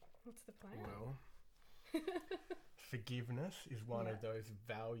Australia? What's the plan? Well, forgiveness is one of those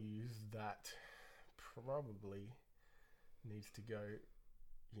values that probably needs to go,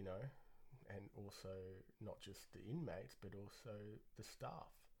 you know, and also not just the inmates, but also the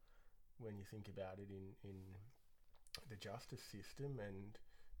staff. When you think about it in the justice system and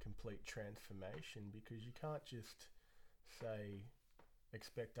complete transformation, because you can't just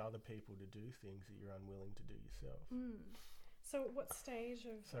expect other people to do things that you're unwilling to do yourself. So what stage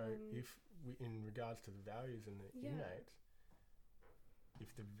of... if we, in regards to the values and the inmates,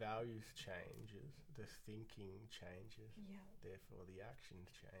 if the values changes, the thinking changes, therefore the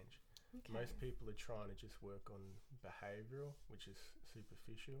actions change. Okay. Most people are trying to just work on behavioural, which is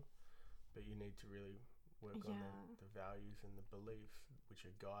superficial, but you need to really work on the values and the beliefs which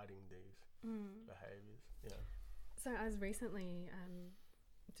are guiding these behaviours. Yeah. So I was recently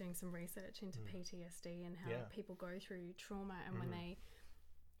doing some research into PTSD and how people go through trauma, and when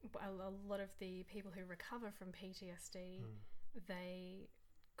a lot of the people who recover from PTSD, they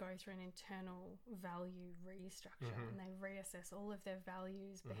go through an internal value restructure and they reassess all of their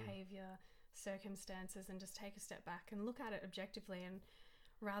values, behaviour, circumstances, and just take a step back and look at it objectively, and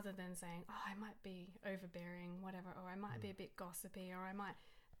rather than saying, oh, I might be overbearing, whatever, or I might be a bit gossipy, or I might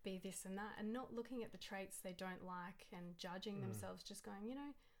be this and that, and not looking at the traits they don't like and judging themselves, just going, you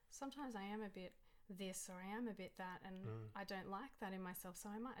know, sometimes I am a bit this or I am a bit that, and I don't like that in myself, so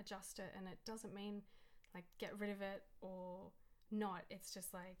I might adjust it. And it doesn't mean like get rid of it or not. It's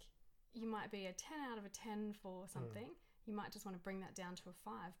just like you might be a 10 out of a 10 for something. You might just want to bring that down to a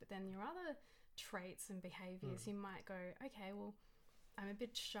 5, but then your other traits and behaviors, you might go, okay, well, I'm a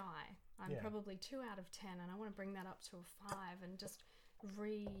bit shy. I'm probably 2 out of 10, and I want to bring that up to a 5, and just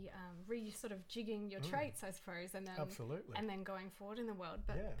re sort of jigging your traits, I suppose, and then and then going forward in the world.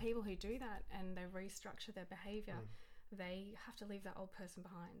 But people who do that and they restructure their behavior, they have to leave that old person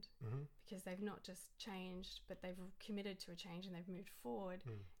behind because they've not just changed, but they've committed to a change and they've moved forward,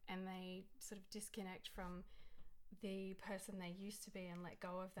 and they sort of disconnect from the person they used to be and let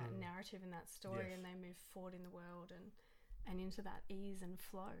go of that narrative and that story, and they move forward in the world and into that ease and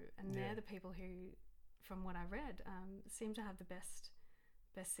flow. And they're the people who, from what I read, seem to have the best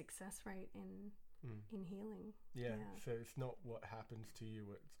success rate in healing. So it's not what happens to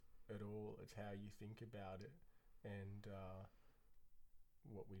you at all, it's how you think about it and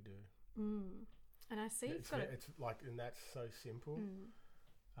what we do. And I see it's like, and that's so simple,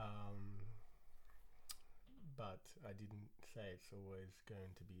 but I didn't say it's always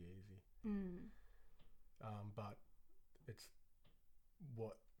going to be easy. But it's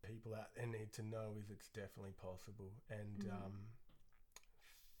what people out there need to know is it's definitely possible. And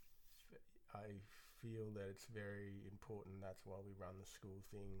I feel that it's very important. That's why we run the school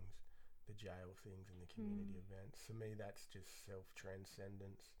things, the jail things, and the community events. For me, that's just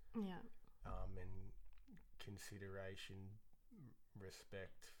self-transcendence, and consideration,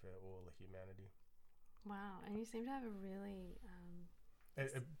 respect for all of humanity. Wow, and you seem to have a really...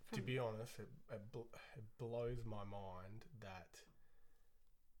 to be honest, it blows my mind that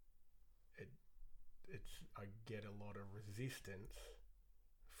I get a lot of resistance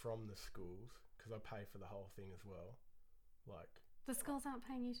from the schools because I pay for the whole thing as well. Like, the schools aren't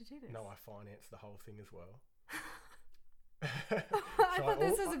paying you to do this? No, I finance the whole thing as well. I thought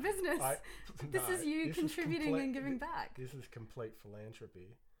this was a business. This is you contributing and giving back. This is complete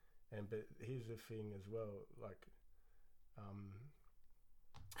philanthropy. But here's the thing as well, like...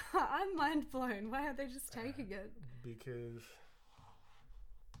 I'm mind blown. Why are they just taking it? Because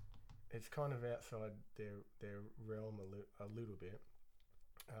it's kind of outside their realm a little bit.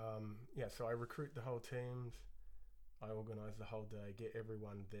 So I recruit the whole teams, I organise the whole day, get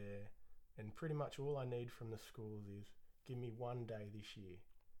everyone there, and pretty much all I need from the schools is give me one day this year.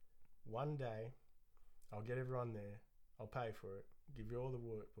 One day, I'll get everyone there, I'll pay for it, give you all the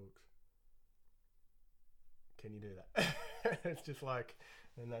workbooks. Can you do that? It's just like,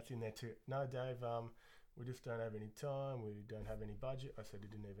 and that's in there too. No, Dave, we just don't have any time, we don't have any budget. I said, I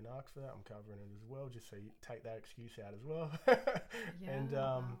didn't even ask for that, I'm covering it as well, just so you take that excuse out as well.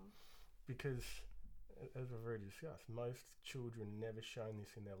 Because, as we've already discussed, most children never shown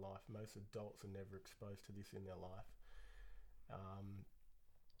this in their life, most adults are never exposed to this in their life.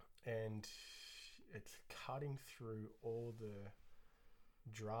 And it's cutting through all the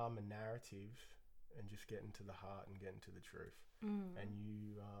drama narratives and just getting to the heart and getting to the truth. And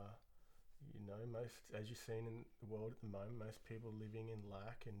you know, most, as you've seen in the world at the moment, most people living in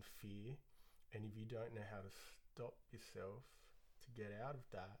lack and fear, and if you don't know how to stop yourself to get out of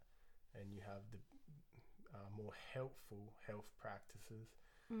that, and you have the more helpful health practices,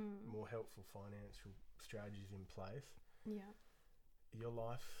 more helpful financial strategies in place, your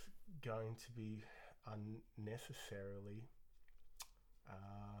life's going to be unnecessarily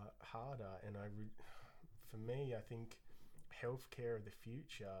harder. And for me, I think healthcare of the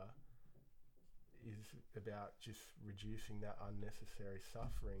future is about just reducing that unnecessary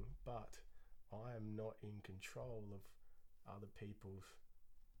suffering, but I am not in control of other people's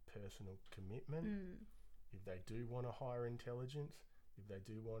personal commitment. If they do want a higher intelligence, if they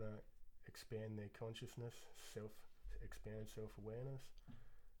do want to expand their consciousness, expand self-awareness,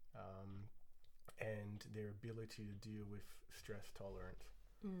 and their ability to deal with stress tolerance.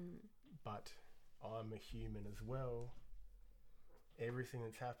 But I'm a human as well. Everything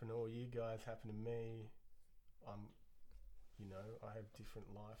that's happened to all you guys happened to me. I have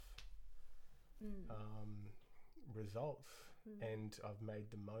different life results, and I've made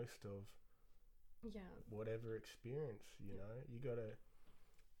the most of whatever experience. You know, you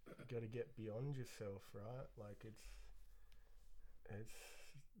gotta get beyond yourself, right? Like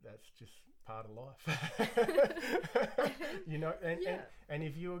that's just part of life. You know, and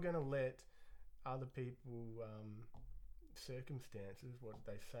if you were going to let other people circumstances, what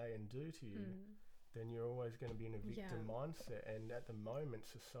they say and do to you, then you're always going to be in a victim mindset. And at the moment,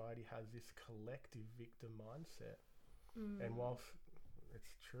 society has this collective victim mindset. And whilst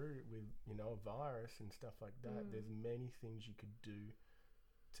it's true with, you know, a virus and stuff like that, there's many things you could do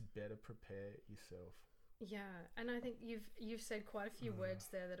to better prepare yourself. Yeah, and I think you've said quite a few words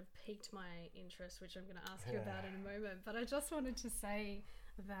there that have piqued my interest, which I'm going to ask you about in a moment. But I just wanted to say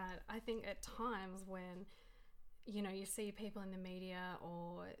that I think at times when, you know, you see people in the media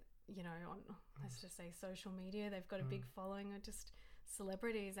or, you know, on, let's just say social media, they've got a big following, or just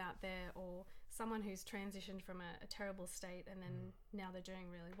celebrities out there, or someone who's transitioned from a terrible state and then now they're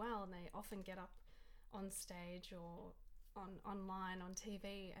doing really well, and they often get up on stage or online on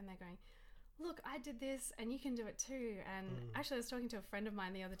TV and they're going, look, I did this and you can do it too. And actually I was talking to a friend of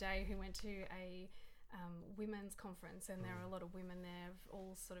mine the other day who went to a women's conference, and there were a lot of women there of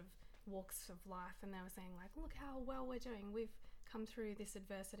all sort of walks of life, and they were saying like, look how well we're doing, we've come through this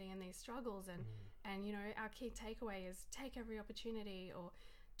adversity and these struggles, and you know, our key takeaway is take every opportunity or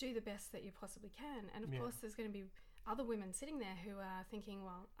do the best that you possibly can. And of course there's going to be other women sitting there who are thinking,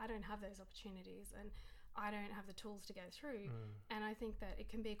 well, I don't have those opportunities and I don't have the tools to go through. And I think that it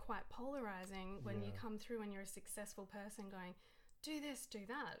can be quite polarizing when you come through and you're a successful person going, do this, do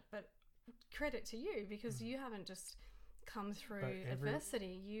that. But credit to you, because you haven't just come through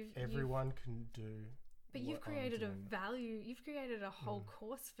adversity. Everyone can do. But you've created a value. You've created a whole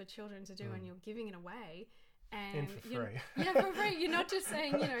course for children to do, and you're giving it away. And for free. For free. You're not just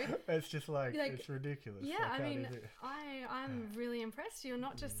saying, you know. It's just like it's ridiculous. Yeah, I mean, I'm really impressed. You're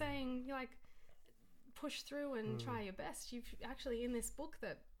not just saying, you're like, push through and try your best. You've actually, in this book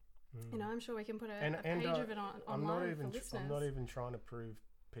that, you know, I'm sure we can put a page of it online for listeners. I'm not even trying to prove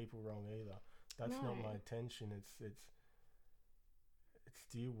people wrong either. That's not my intention. It's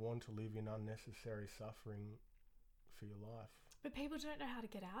do you want to live in unnecessary suffering for your life? But people don't know how to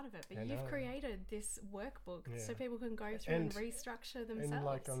get out of it. But you've created this workbook so people can go through and restructure themselves. And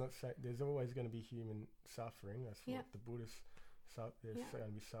like, I'm not saying there's always going to be human suffering. That's what the Buddhists. There's going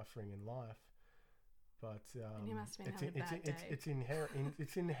to be suffering in life. But and you must have been having a bad day. It's inherent.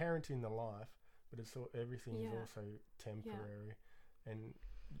 It's inherent in the life, but it's everything is also temporary, and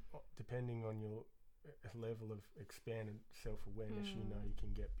depending on your level of expanded self-awareness, you know, you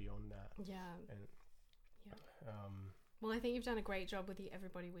can get beyond that. Well, I think you've done a great job with the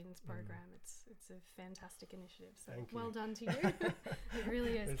Everybody Wins program. It's a fantastic initiative. So well done to you. It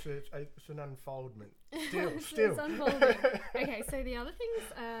really is. It's an unfoldment. Still. It's unfolding. Okay, so the other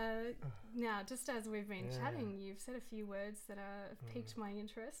things, now, just as we've been chatting, you've said a few words that have piqued my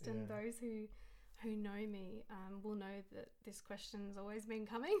interest, and those who know me will know that this question's always been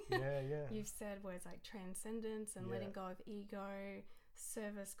coming. You've said words like transcendence and letting go of ego,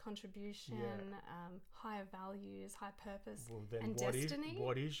 service, contribution, higher values, high purpose, and destiny.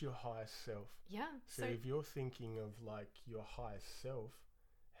 What is your highest self? Yeah. So if you're thinking of like your highest self,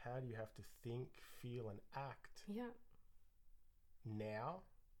 how do you have to think, feel, and act? Now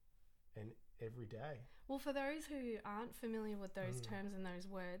and every day. Well, for those who aren't familiar with those terms and those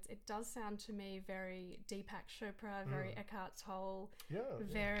words, it does sound to me very Deepak Chopra, very Eckhart Tolle,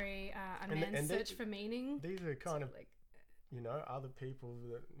 very a man's search for meaning. These are kind of like, you know, other people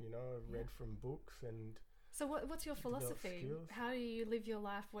that, you know, have read from books and. So what's your philosophy? How do you live your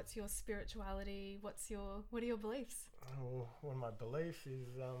life? What's your spirituality? What are your beliefs? Oh, one of my beliefs is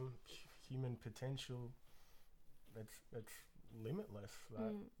human potential. It's limitless.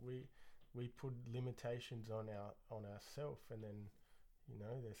 Like we put limitations on ourselves, and then, you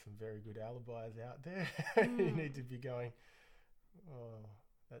know, there's some very good alibis out there. You need to be going, oh,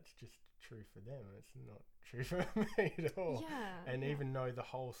 that's just true for them. It's not true for me at all. And even though the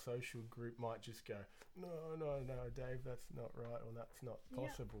whole social group might just go, no, Dave, that's not right, or that's not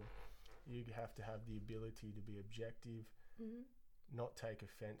possible. You have to have the ability to be objective, not take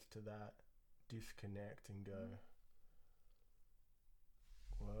offense to that, disconnect and go,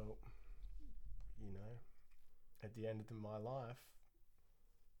 well, you know, at the end of my life,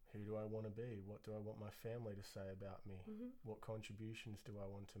 who do I want to be? What do I want my family to say about me? What contributions do I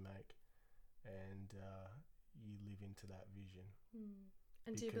want to make? And you live into that vision.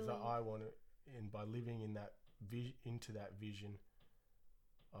 And because I want to, and by living in that into that vision,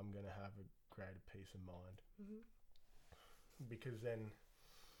 I'm going to have a greater peace of mind. Because then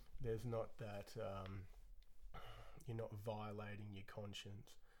there's not that you're not violating your conscience,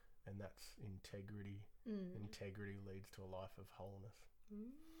 and that's integrity. Integrity leads to a life of wholeness.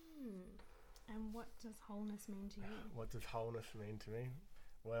 And what does wholeness mean to you? What does wholeness mean to me?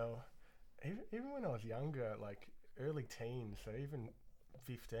 Well, even when I was younger, like early teens, so even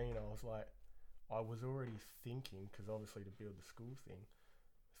 15, I was already thinking, because obviously to build the school thing,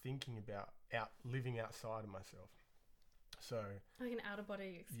 thinking about living outside of myself. So like an out of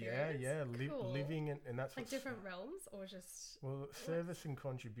body experience. Cool. Living and that's like different realms, or just service and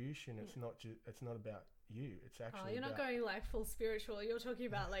contribution. It's not it's not about you. It's actually you're not going like full spiritual. You're talking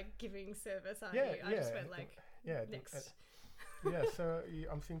about like giving service, aren't you? I just went like next. So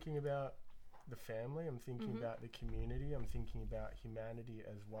I'm thinking about the family. I'm thinking about the community. I'm thinking about humanity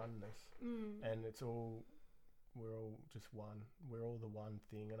as oneness, and we're all just one. We're all the one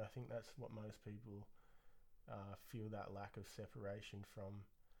thing, and I think that's what most people feel, that lack of separation from.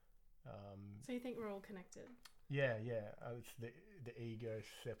 So you think we're all connected? Yeah. It's the ego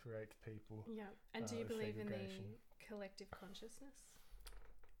separates people. Yeah. And do you believe in the collective consciousness?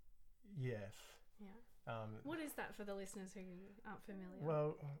 Yes. Yeah. What is that for the listeners who aren't familiar?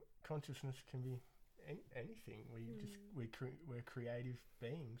 Well, consciousness can be anything. We're creative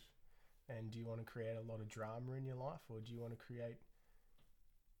beings. And do you want to create a lot of drama in your life, or do you want to create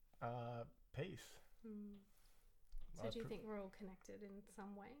peace? So do you think we're all connected in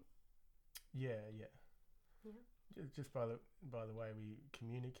some way? Yeah. Just by the way we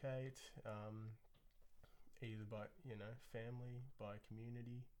communicate, either by family, by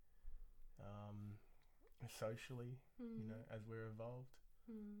community, socially, as we're evolved,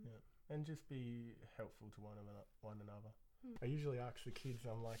 and just be helpful to one another. I usually ask the kids,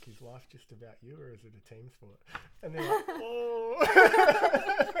 I'm like, is life just about you, or is it a team sport? And they're like, oh.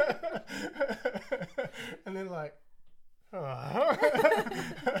 And then like, oh.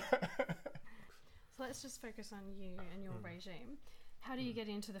 So let's just focus on you and your regime. How do you get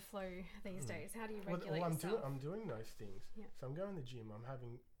into the flow these days? How do you regulate yourself? I'm doing those things. Yeah. So I'm going to the gym. I'm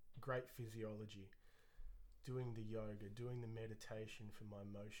having great physiology, doing the yoga, doing the meditation for my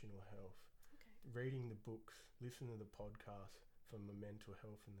emotional health. Reading the books, listening to the podcasts for my mental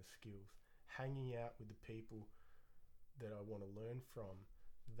health and the skills, hanging out with the people that I want to learn from,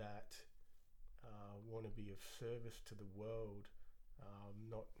 that want to be of service to the world,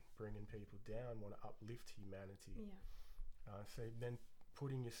 not bringing people down, want to uplift humanity. Yeah. So then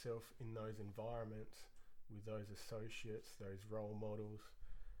putting yourself in those environments with those associates, those role models,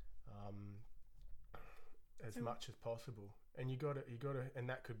 as much as possible. And you got to, and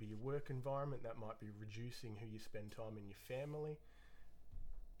that could be your work environment. That might be reducing who you spend time in your family.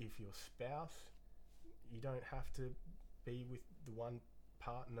 If your spouse, you don't have to be with the one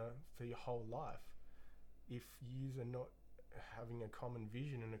partner for your whole life. If you are not having a common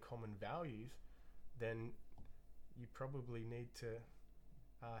vision and a common values, then you probably need to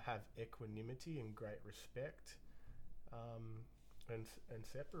have equanimity and great respect, and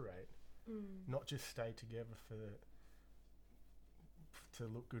separate. Not just stay together to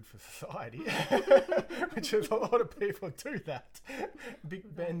look good for society, which is a lot of people do that.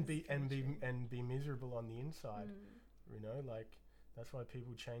 And be miserable on the inside. Like that's why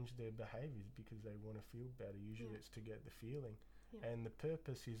people change their behaviors, because they want to feel better. Usually it's to get the feeling, and the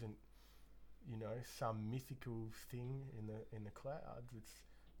purpose isn't some mythical thing in the clouds. It's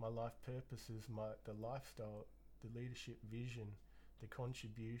my life purpose is the lifestyle, the leadership vision, the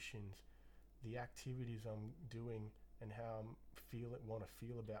contributions, the activities I'm doing, and how I want to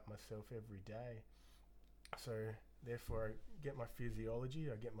feel about myself every day. So therefore I get my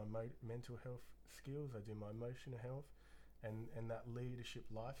physiology, I get my mental health skills, I do my emotional health, and that leadership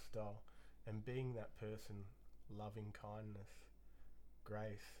lifestyle, and being that person, loving kindness,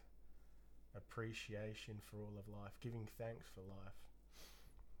 grace, appreciation for all of life, giving thanks for life.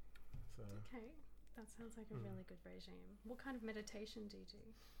 So okay, that sounds like a really good regime. What kind of meditation do you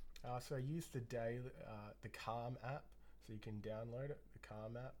do? So I use the Calm app, so you can download it, the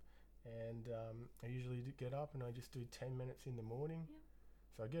Calm app, and I usually get up and I just do 10 minutes in the morning.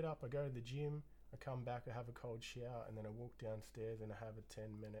 So I get up, I go to the gym, I come back, I have a cold shower, and then I walk downstairs and I have a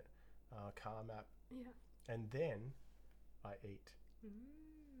 10-minute Calm app, and then I eat.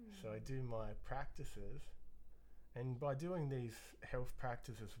 So I do my practices, and by doing these health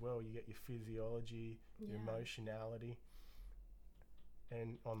practices as well, you get your physiology, your emotionality.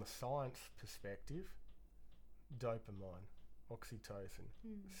 And on the science perspective, dopamine, oxytocin,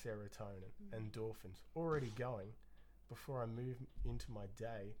 serotonin, endorphins already going before I move into my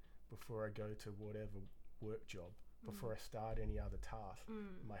day, before I go to whatever work job, before I start any other task.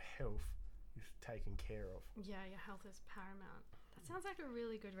 My health is taken care of. Yeah, your health is paramount. That sounds like a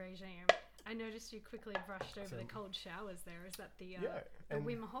really good regime. I noticed you quickly brushed over the cold showers there. Is that the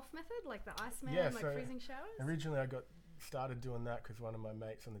Wim Hof method, like the Iceman, like freezing showers? Originally I started doing that because one of my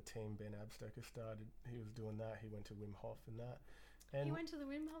mates on the team, Ben Abstoker, he was doing that. He went to Wim Hof and that. And he went to the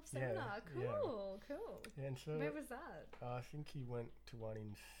Wim Hof seminar. Cool. Yeah, and so where was that? I think he went to one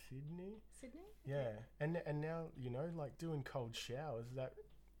in Sydney. Sydney? Yeah. And now, like doing cold showers, that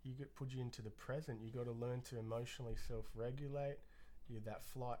put you into the present. You got to learn to emotionally self-regulate. That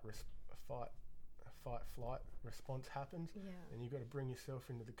fight flight response happens, and you got to bring yourself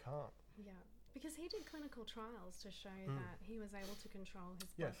into the calm. Yeah, because he did clinical trials to show that he was able to control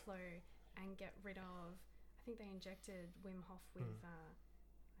his blood flow and get rid of. I think they injected Wim Hof with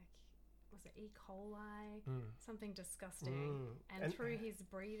was it E. coli, something disgusting, and through his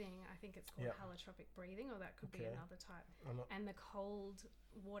breathing, I think it's called holotropic breathing, or that could be another type. And the cold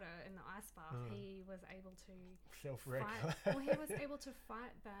water in the ice bath, he was able to self-regulate. He was able to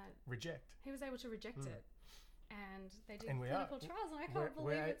fight that. He was able to reject it, and they did clinical trials, and I can't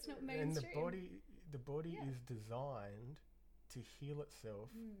believe it's not mainstream. And the body is designed to heal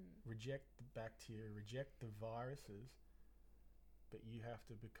itself, reject the bacteria, reject the viruses. But you have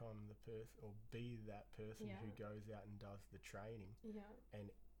to become the person, or be that person who goes out and does the training. Yeah.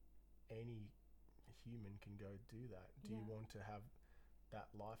 And any human can go do that. Do you want to have that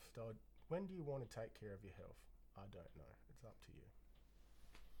lifestyle? When do you want to take care of your health? I don't know. It's up to you.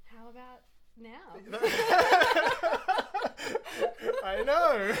 How about now? I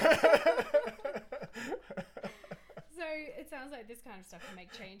know. So it sounds like this kind of stuff can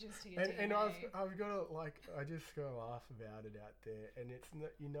make changes to your DNA. And I've got to I just got to laugh about it out there. And it's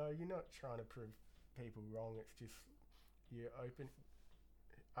not, you're not trying to prove people wrong. It's just you're open.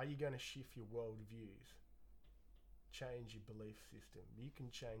 Are you going to shift your world views? Change your belief system. You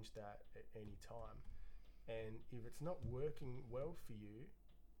can change that at any time. And if it's not working well for you,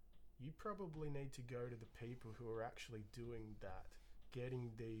 you probably need to go to the people who are actually doing that,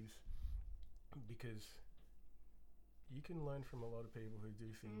 getting these, because you can learn from a lot of people who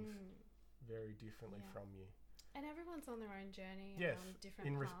do things very differently from you. And everyone's on their own journey and on different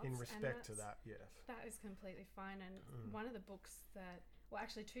paths. In respect to that, yes. That is completely fine. And one of the books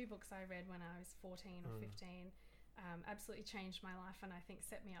actually 2 books I read when I was 14 or 15 absolutely changed my life, and I think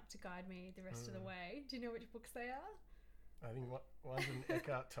set me up to guide me the rest of the way. Do you know which books they are? I think one's an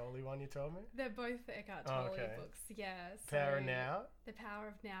Eckhart Tolle one, you told me? They're both the Eckhart Tolle books, yeah. So Power of Now? The Power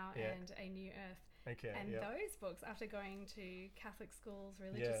of Now and A New Earth. Okay, and those books, after going to Catholic schools,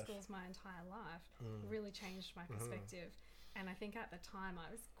 religious schools my entire life, really changed my perspective. And I think at the time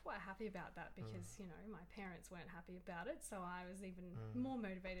I was quite happy about that because, my parents weren't happy about it. So I was even more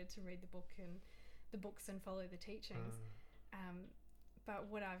motivated to read the books and follow the teachings. But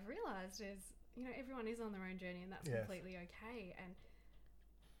what I've realized is, everyone is on their own journey, and that's completely okay. And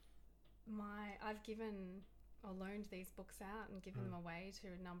I've given or loaned these books out and given them away to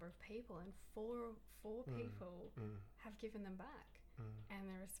a number of people, and four people have given them back, and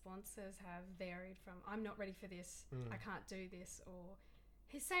the responses have varied from "I'm not ready for this," "I can't do this," or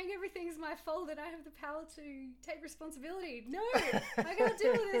 "He's saying everything's my fault and I have the power to take responsibility. No, I can't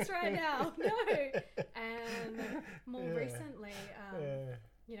deal with this right now. No." And more recently, a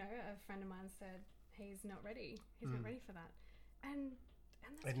friend of mine said he's not ready. He's not ready for that, and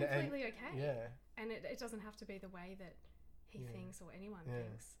that's completely okay. Yeah. And it doesn't have to be the way that he thinks or anyone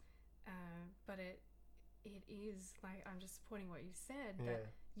thinks. But it is, like, I'm just supporting what you said,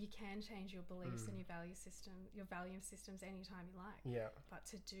 that you can change your beliefs and your value systems anytime you like. Yeah. But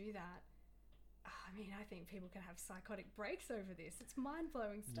to do that, I think people can have psychotic breaks over this. It's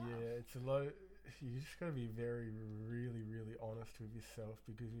mind-blowing stuff. Yeah, it's a lot. You just got to be very, really, really honest with yourself,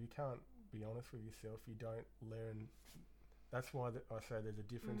 because if you can't be honest with yourself, you don't learn. That's why I say there's a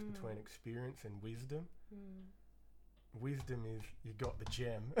difference between experience and wisdom. Wisdom is you got the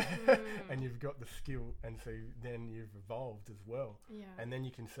gem and you've got the skill, and so then you've evolved as well. Yeah. And then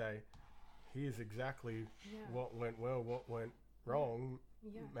you can say, here's exactly what went well, what went wrong,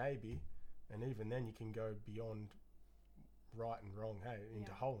 maybe. And even then you can go beyond right and wrong,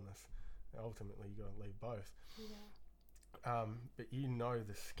 into wholeness. Ultimately, you got to leave both. Yeah. But you know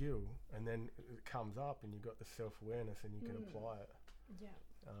the skill, and then it comes up, and you've got the self-awareness, and you can apply it. Yeah.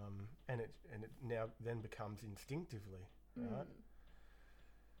 And it now then becomes instinctively, right?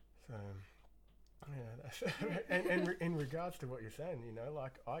 So, and in regards to what you're saying,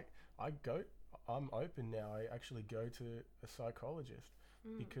 I'm open now. I actually go to a psychologist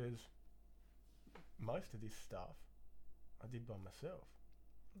because most of this stuff I did by myself.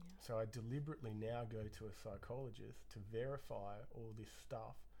 Yeah. So I deliberately now go to a psychologist to verify all this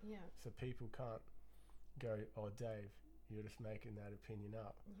stuff. Yeah. So people can't go, "Oh, Dave, you're just making that opinion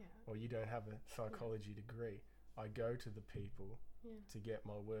up. Yeah. Or you don't have a psychology degree. I go to the people to get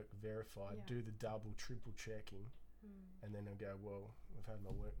my work verified, do the double, triple checking, and then I go, well, I've had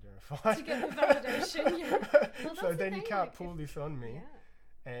my work verified. To get the validation, Well, so then you can't like, pull this on me.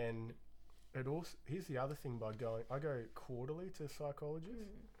 Yeah. And it also, here's the other thing, I go quarterly to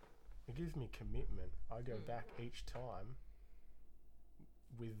psychologists. It gives me commitment. I go back each time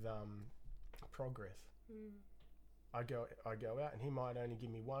with progress. I go out and he might only give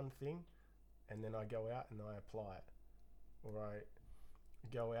me one thing, and then I go out and I apply it, or I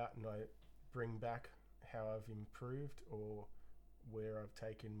go out and I bring back how I've improved or where I've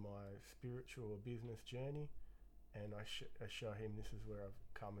taken my spiritual or business journey, and I show him this is where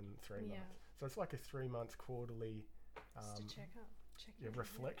I've come in 3 months. So it's like a 3 months quarterly just to check up.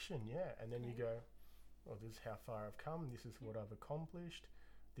 Reflection, and then you go, well, this is how far I've come, this is what I've accomplished,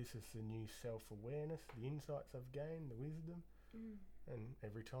 this is the new self-awareness, the insights I've gained, the wisdom, and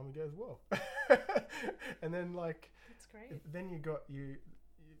every time he goes, whoa. And then like, that's great. Then you got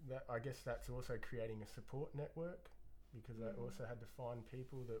that, I guess that's also creating a support network, because I also had to find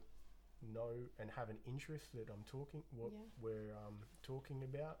people that know and have an interest that I'm talking, we're talking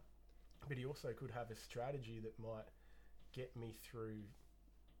about, but he also could have a strategy that might get me through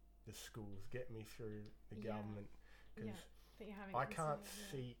the schools, get me through the government, because I can't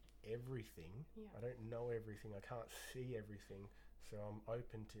see everything. I don't know everything. I can't see everything. So I'm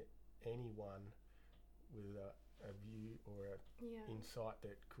open to anyone with a view or an insight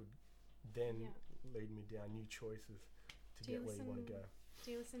that could then lead me down new choices to get where you want to go. Do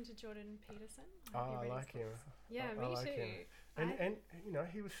you listen to Jordan Peterson? I like him. Yeah, me like too. Him. And you know,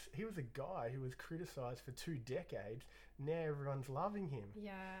 he was a guy who was criticised for 2 decades. Now everyone's loving him.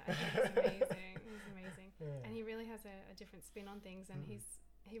 Yeah, I think he's amazing. He's amazing. Yeah. And he really has a different spin on things, and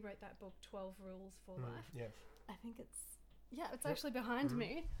he wrote that book 12 Rules for Life. Yes. I think it's actually behind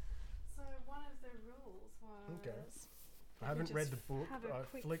me. So one of the rules was... Okay. I haven't read the book, but I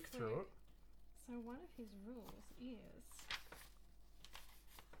flicked through it. So one of his rules is...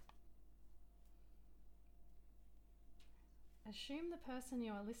 assume the person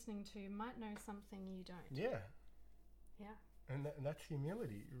you are listening to might know something you don't. Yeah. And that's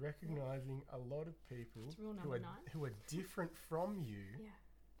humility, recognizing a lot of people who are different from you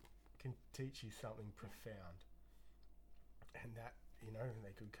can teach you something profound. And that, you know,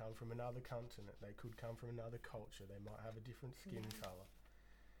 they could come from another continent, they could come from another culture, they might have a different skin color,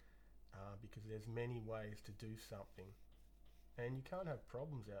 because there's many ways to do something. And you can't have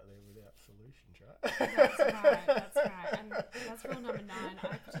problems out there without solutions, right? That's right. And that's rule number 9.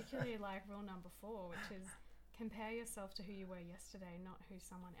 I particularly like rule number 4, which is compare yourself to who you were yesterday, not who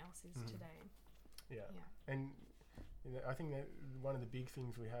someone else is today. Yeah. And you know, I think that one of the big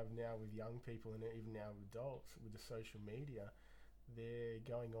things we have now with young people and even now with adults with the social media, they're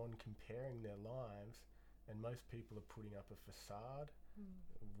going on comparing their lives, and most people are putting up a facade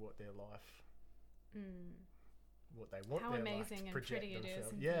of what their life... what they want how their amazing life to and project pretty it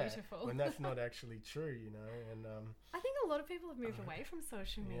themselves. is and beautiful. When that's not actually true, you know. And I think a lot of people have moved away from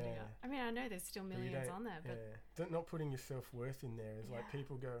social media. I mean, I know there's still millions on there, but not putting your self-worth in there is like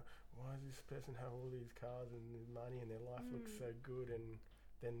people go, why does this person have all these cars and money and their life looks so good? And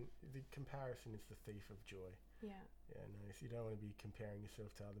then the comparison is the thief of joy. No, so you don't want to be comparing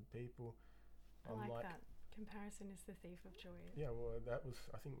yourself to other people. I like that. Comparison is the thief of joy. Yeah, well, that was,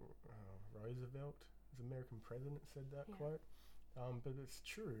 I think, Roosevelt, the American president, said that quote. But it's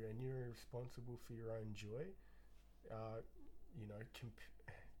true, and you're responsible for your own joy. You know,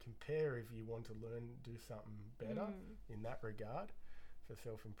 compare if you want to learn, do something better in that regard for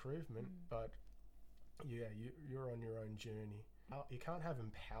self-improvement. But you're on your own journey. You can't have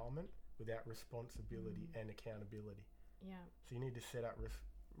empowerment without responsibility and accountability. So you need to set up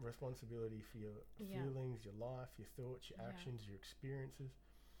responsibility for your feelings, your life, your thoughts, your actions, your experiences.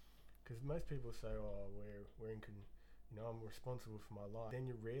 Because most people say, "Oh, I'm responsible for my life." Then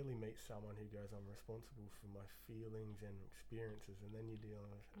you rarely meet someone who goes, "I'm responsible for my feelings and experiences," and then you're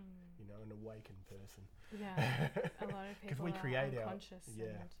dealing with, an awakened person. Yeah, a lot of people are unconscious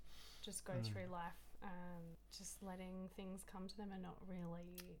and just go through life, just letting things come to them and not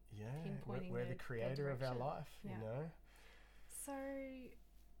really pinpointing. We're the creator of our life, you know. So,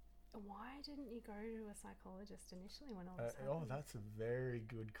 why didn't you go to a psychologist initially when all this happened? That's a very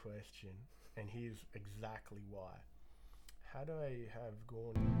good question, and here's exactly why. Had I have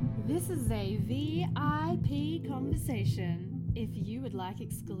gone... This is a VIP conversation. If you would like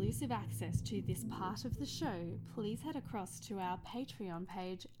exclusive access to this part of the show, please head across to our Patreon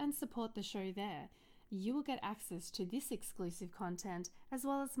page and support the show there. you will get access to this exclusive content as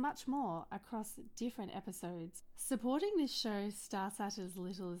well as much more across different episodes. Supporting this show starts at as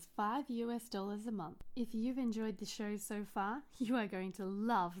little as $5 a month. If you've enjoyed the show so far, you are going to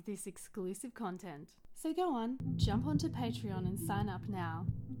love this exclusive content. So go on, jump onto Patreon and sign up now.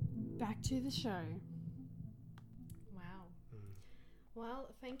 Back to the show. Wow.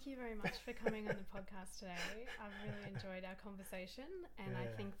 Well, thank you very much for coming on the podcast today. I've really enjoyed our conversation, and I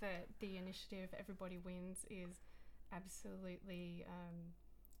think that the initiative Everybody Wins is absolutely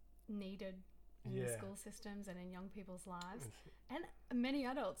needed in the school systems and in young people's lives and many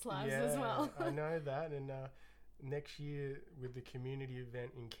adults' lives as well. I know that, and next year with the community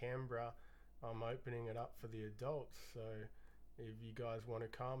event in Canberra, I'm opening it up for the adults, so if you guys want to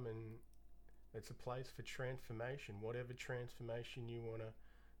come, and it's a place for transformation, whatever transformation you want to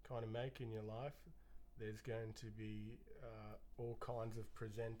kind of make in your life. There's going to be all kinds of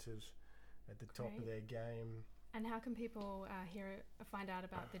presenters at the top of their game. And how can people find out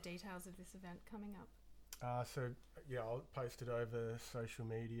about the details of this event coming up? I'll post it over social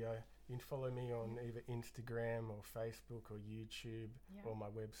media. You can follow me on either Instagram or Facebook or YouTube or my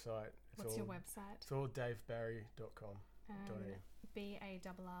website. What's your website? It's all davebarrie.com. Barrie, right?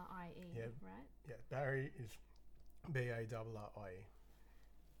 Yeah, Barrie is Barrie.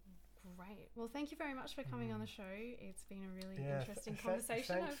 Great. Well, thank you very much for coming on the show. It's been a really interesting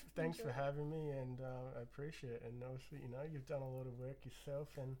conversation. Thanks for having me, and I appreciate it. And also, you've done a lot of work yourself,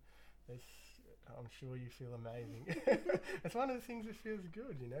 and I'm sure you feel amazing. It's one of the things that feels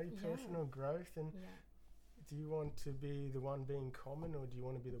good, your personal growth. And do you want to be the one being common, or do you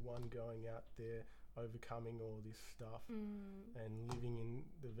want to be the one going out there overcoming all this stuff and living in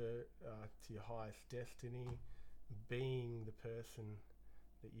to your highest destiny, being the person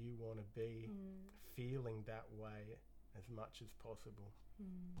that you want to be, feeling that way as much as possible?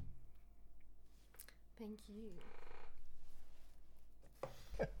 Thank you.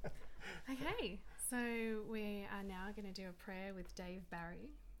 Okay, so we are now going to do a prayer with Dave Barrie.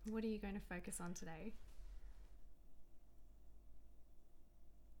 What are you going to focus on today?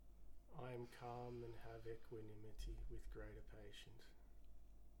 I am calm and have equanimity with greater patience.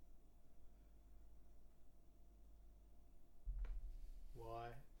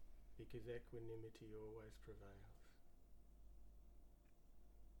 Why? Because equanimity always prevails.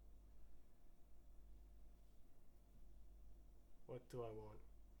 What do I want?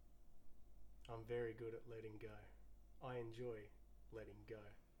 I'm very good at letting go. I enjoy letting go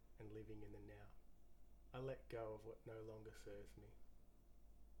and living in the now. I let go of what no longer serves me.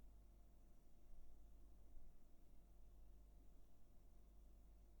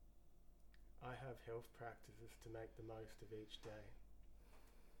 I have health practices to make the most of each day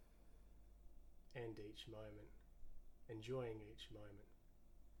and each moment, enjoying each moment,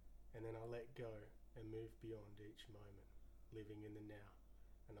 and then I let go and move beyond each moment, living in the now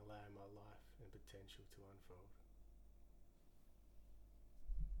and allowing my life and potential to unfold.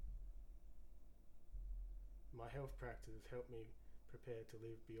 My health practices help me prepare to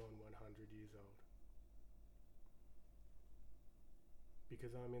live beyond 100 years old,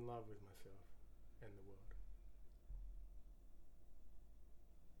 because I'm in love with myself and the world.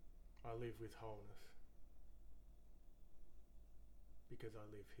 I live with wholeness because I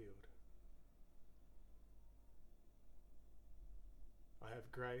live healed. I have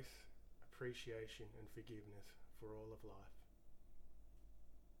grace, appreciation, and forgiveness for all of life.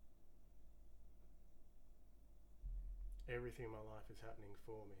 Everything in my life is happening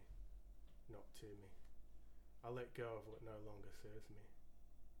for me, not to me. I let go of what no longer serves me,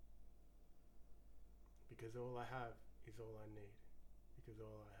 because all I have is all I need, because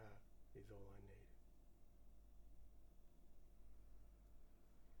all I have is all I need.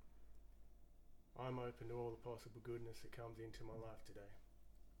 I'm open to all the possible goodness that comes into my life today,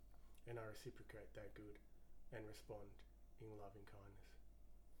 and I reciprocate that good and respond in loving kindness.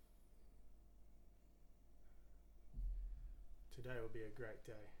 Today will be a great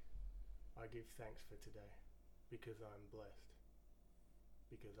day. I give thanks for today because I'm blessed,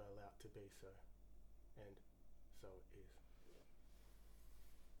 because I allow it to be so, and so it is.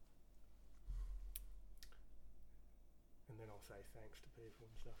 And then I'll say thanks to people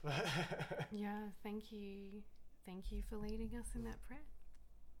and stuff. Yeah, thank you. Thank you for leading us in that prayer.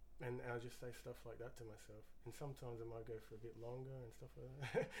 And I'll just say stuff like that to myself. And sometimes I might go for a bit longer and stuff like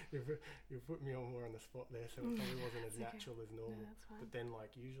that. You've put me on more on the spot there, so it probably wasn't as natural as normal. No, that's fine. But then,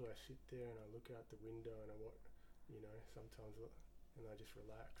 usually I sit there and I look out the window and I want, sometimes, and I just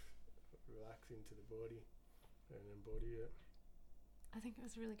relax into the body and embody it. I think it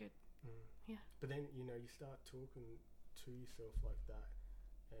was really good. Yeah. But then, you start talking to yourself like that,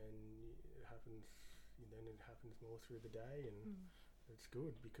 and it happens, then it happens more through the day, and it's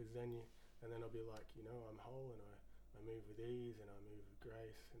good because then I'll be like, I'm whole, and I move with ease, and I move with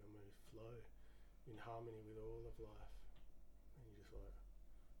grace, and I move with flow in harmony with all of life.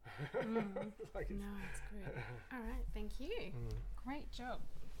 And you're just like, no, it's good. All right, thank you. Great job.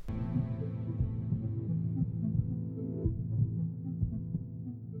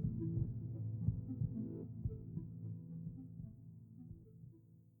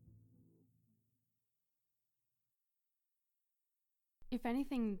 If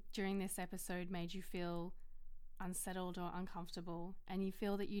anything during this episode made you feel unsettled or uncomfortable and you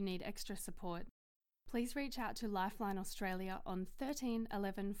feel that you need extra support, please reach out to Lifeline Australia on 13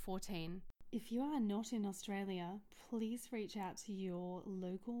 11 14. If you are not in Australia, please reach out to your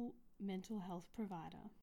local mental health provider.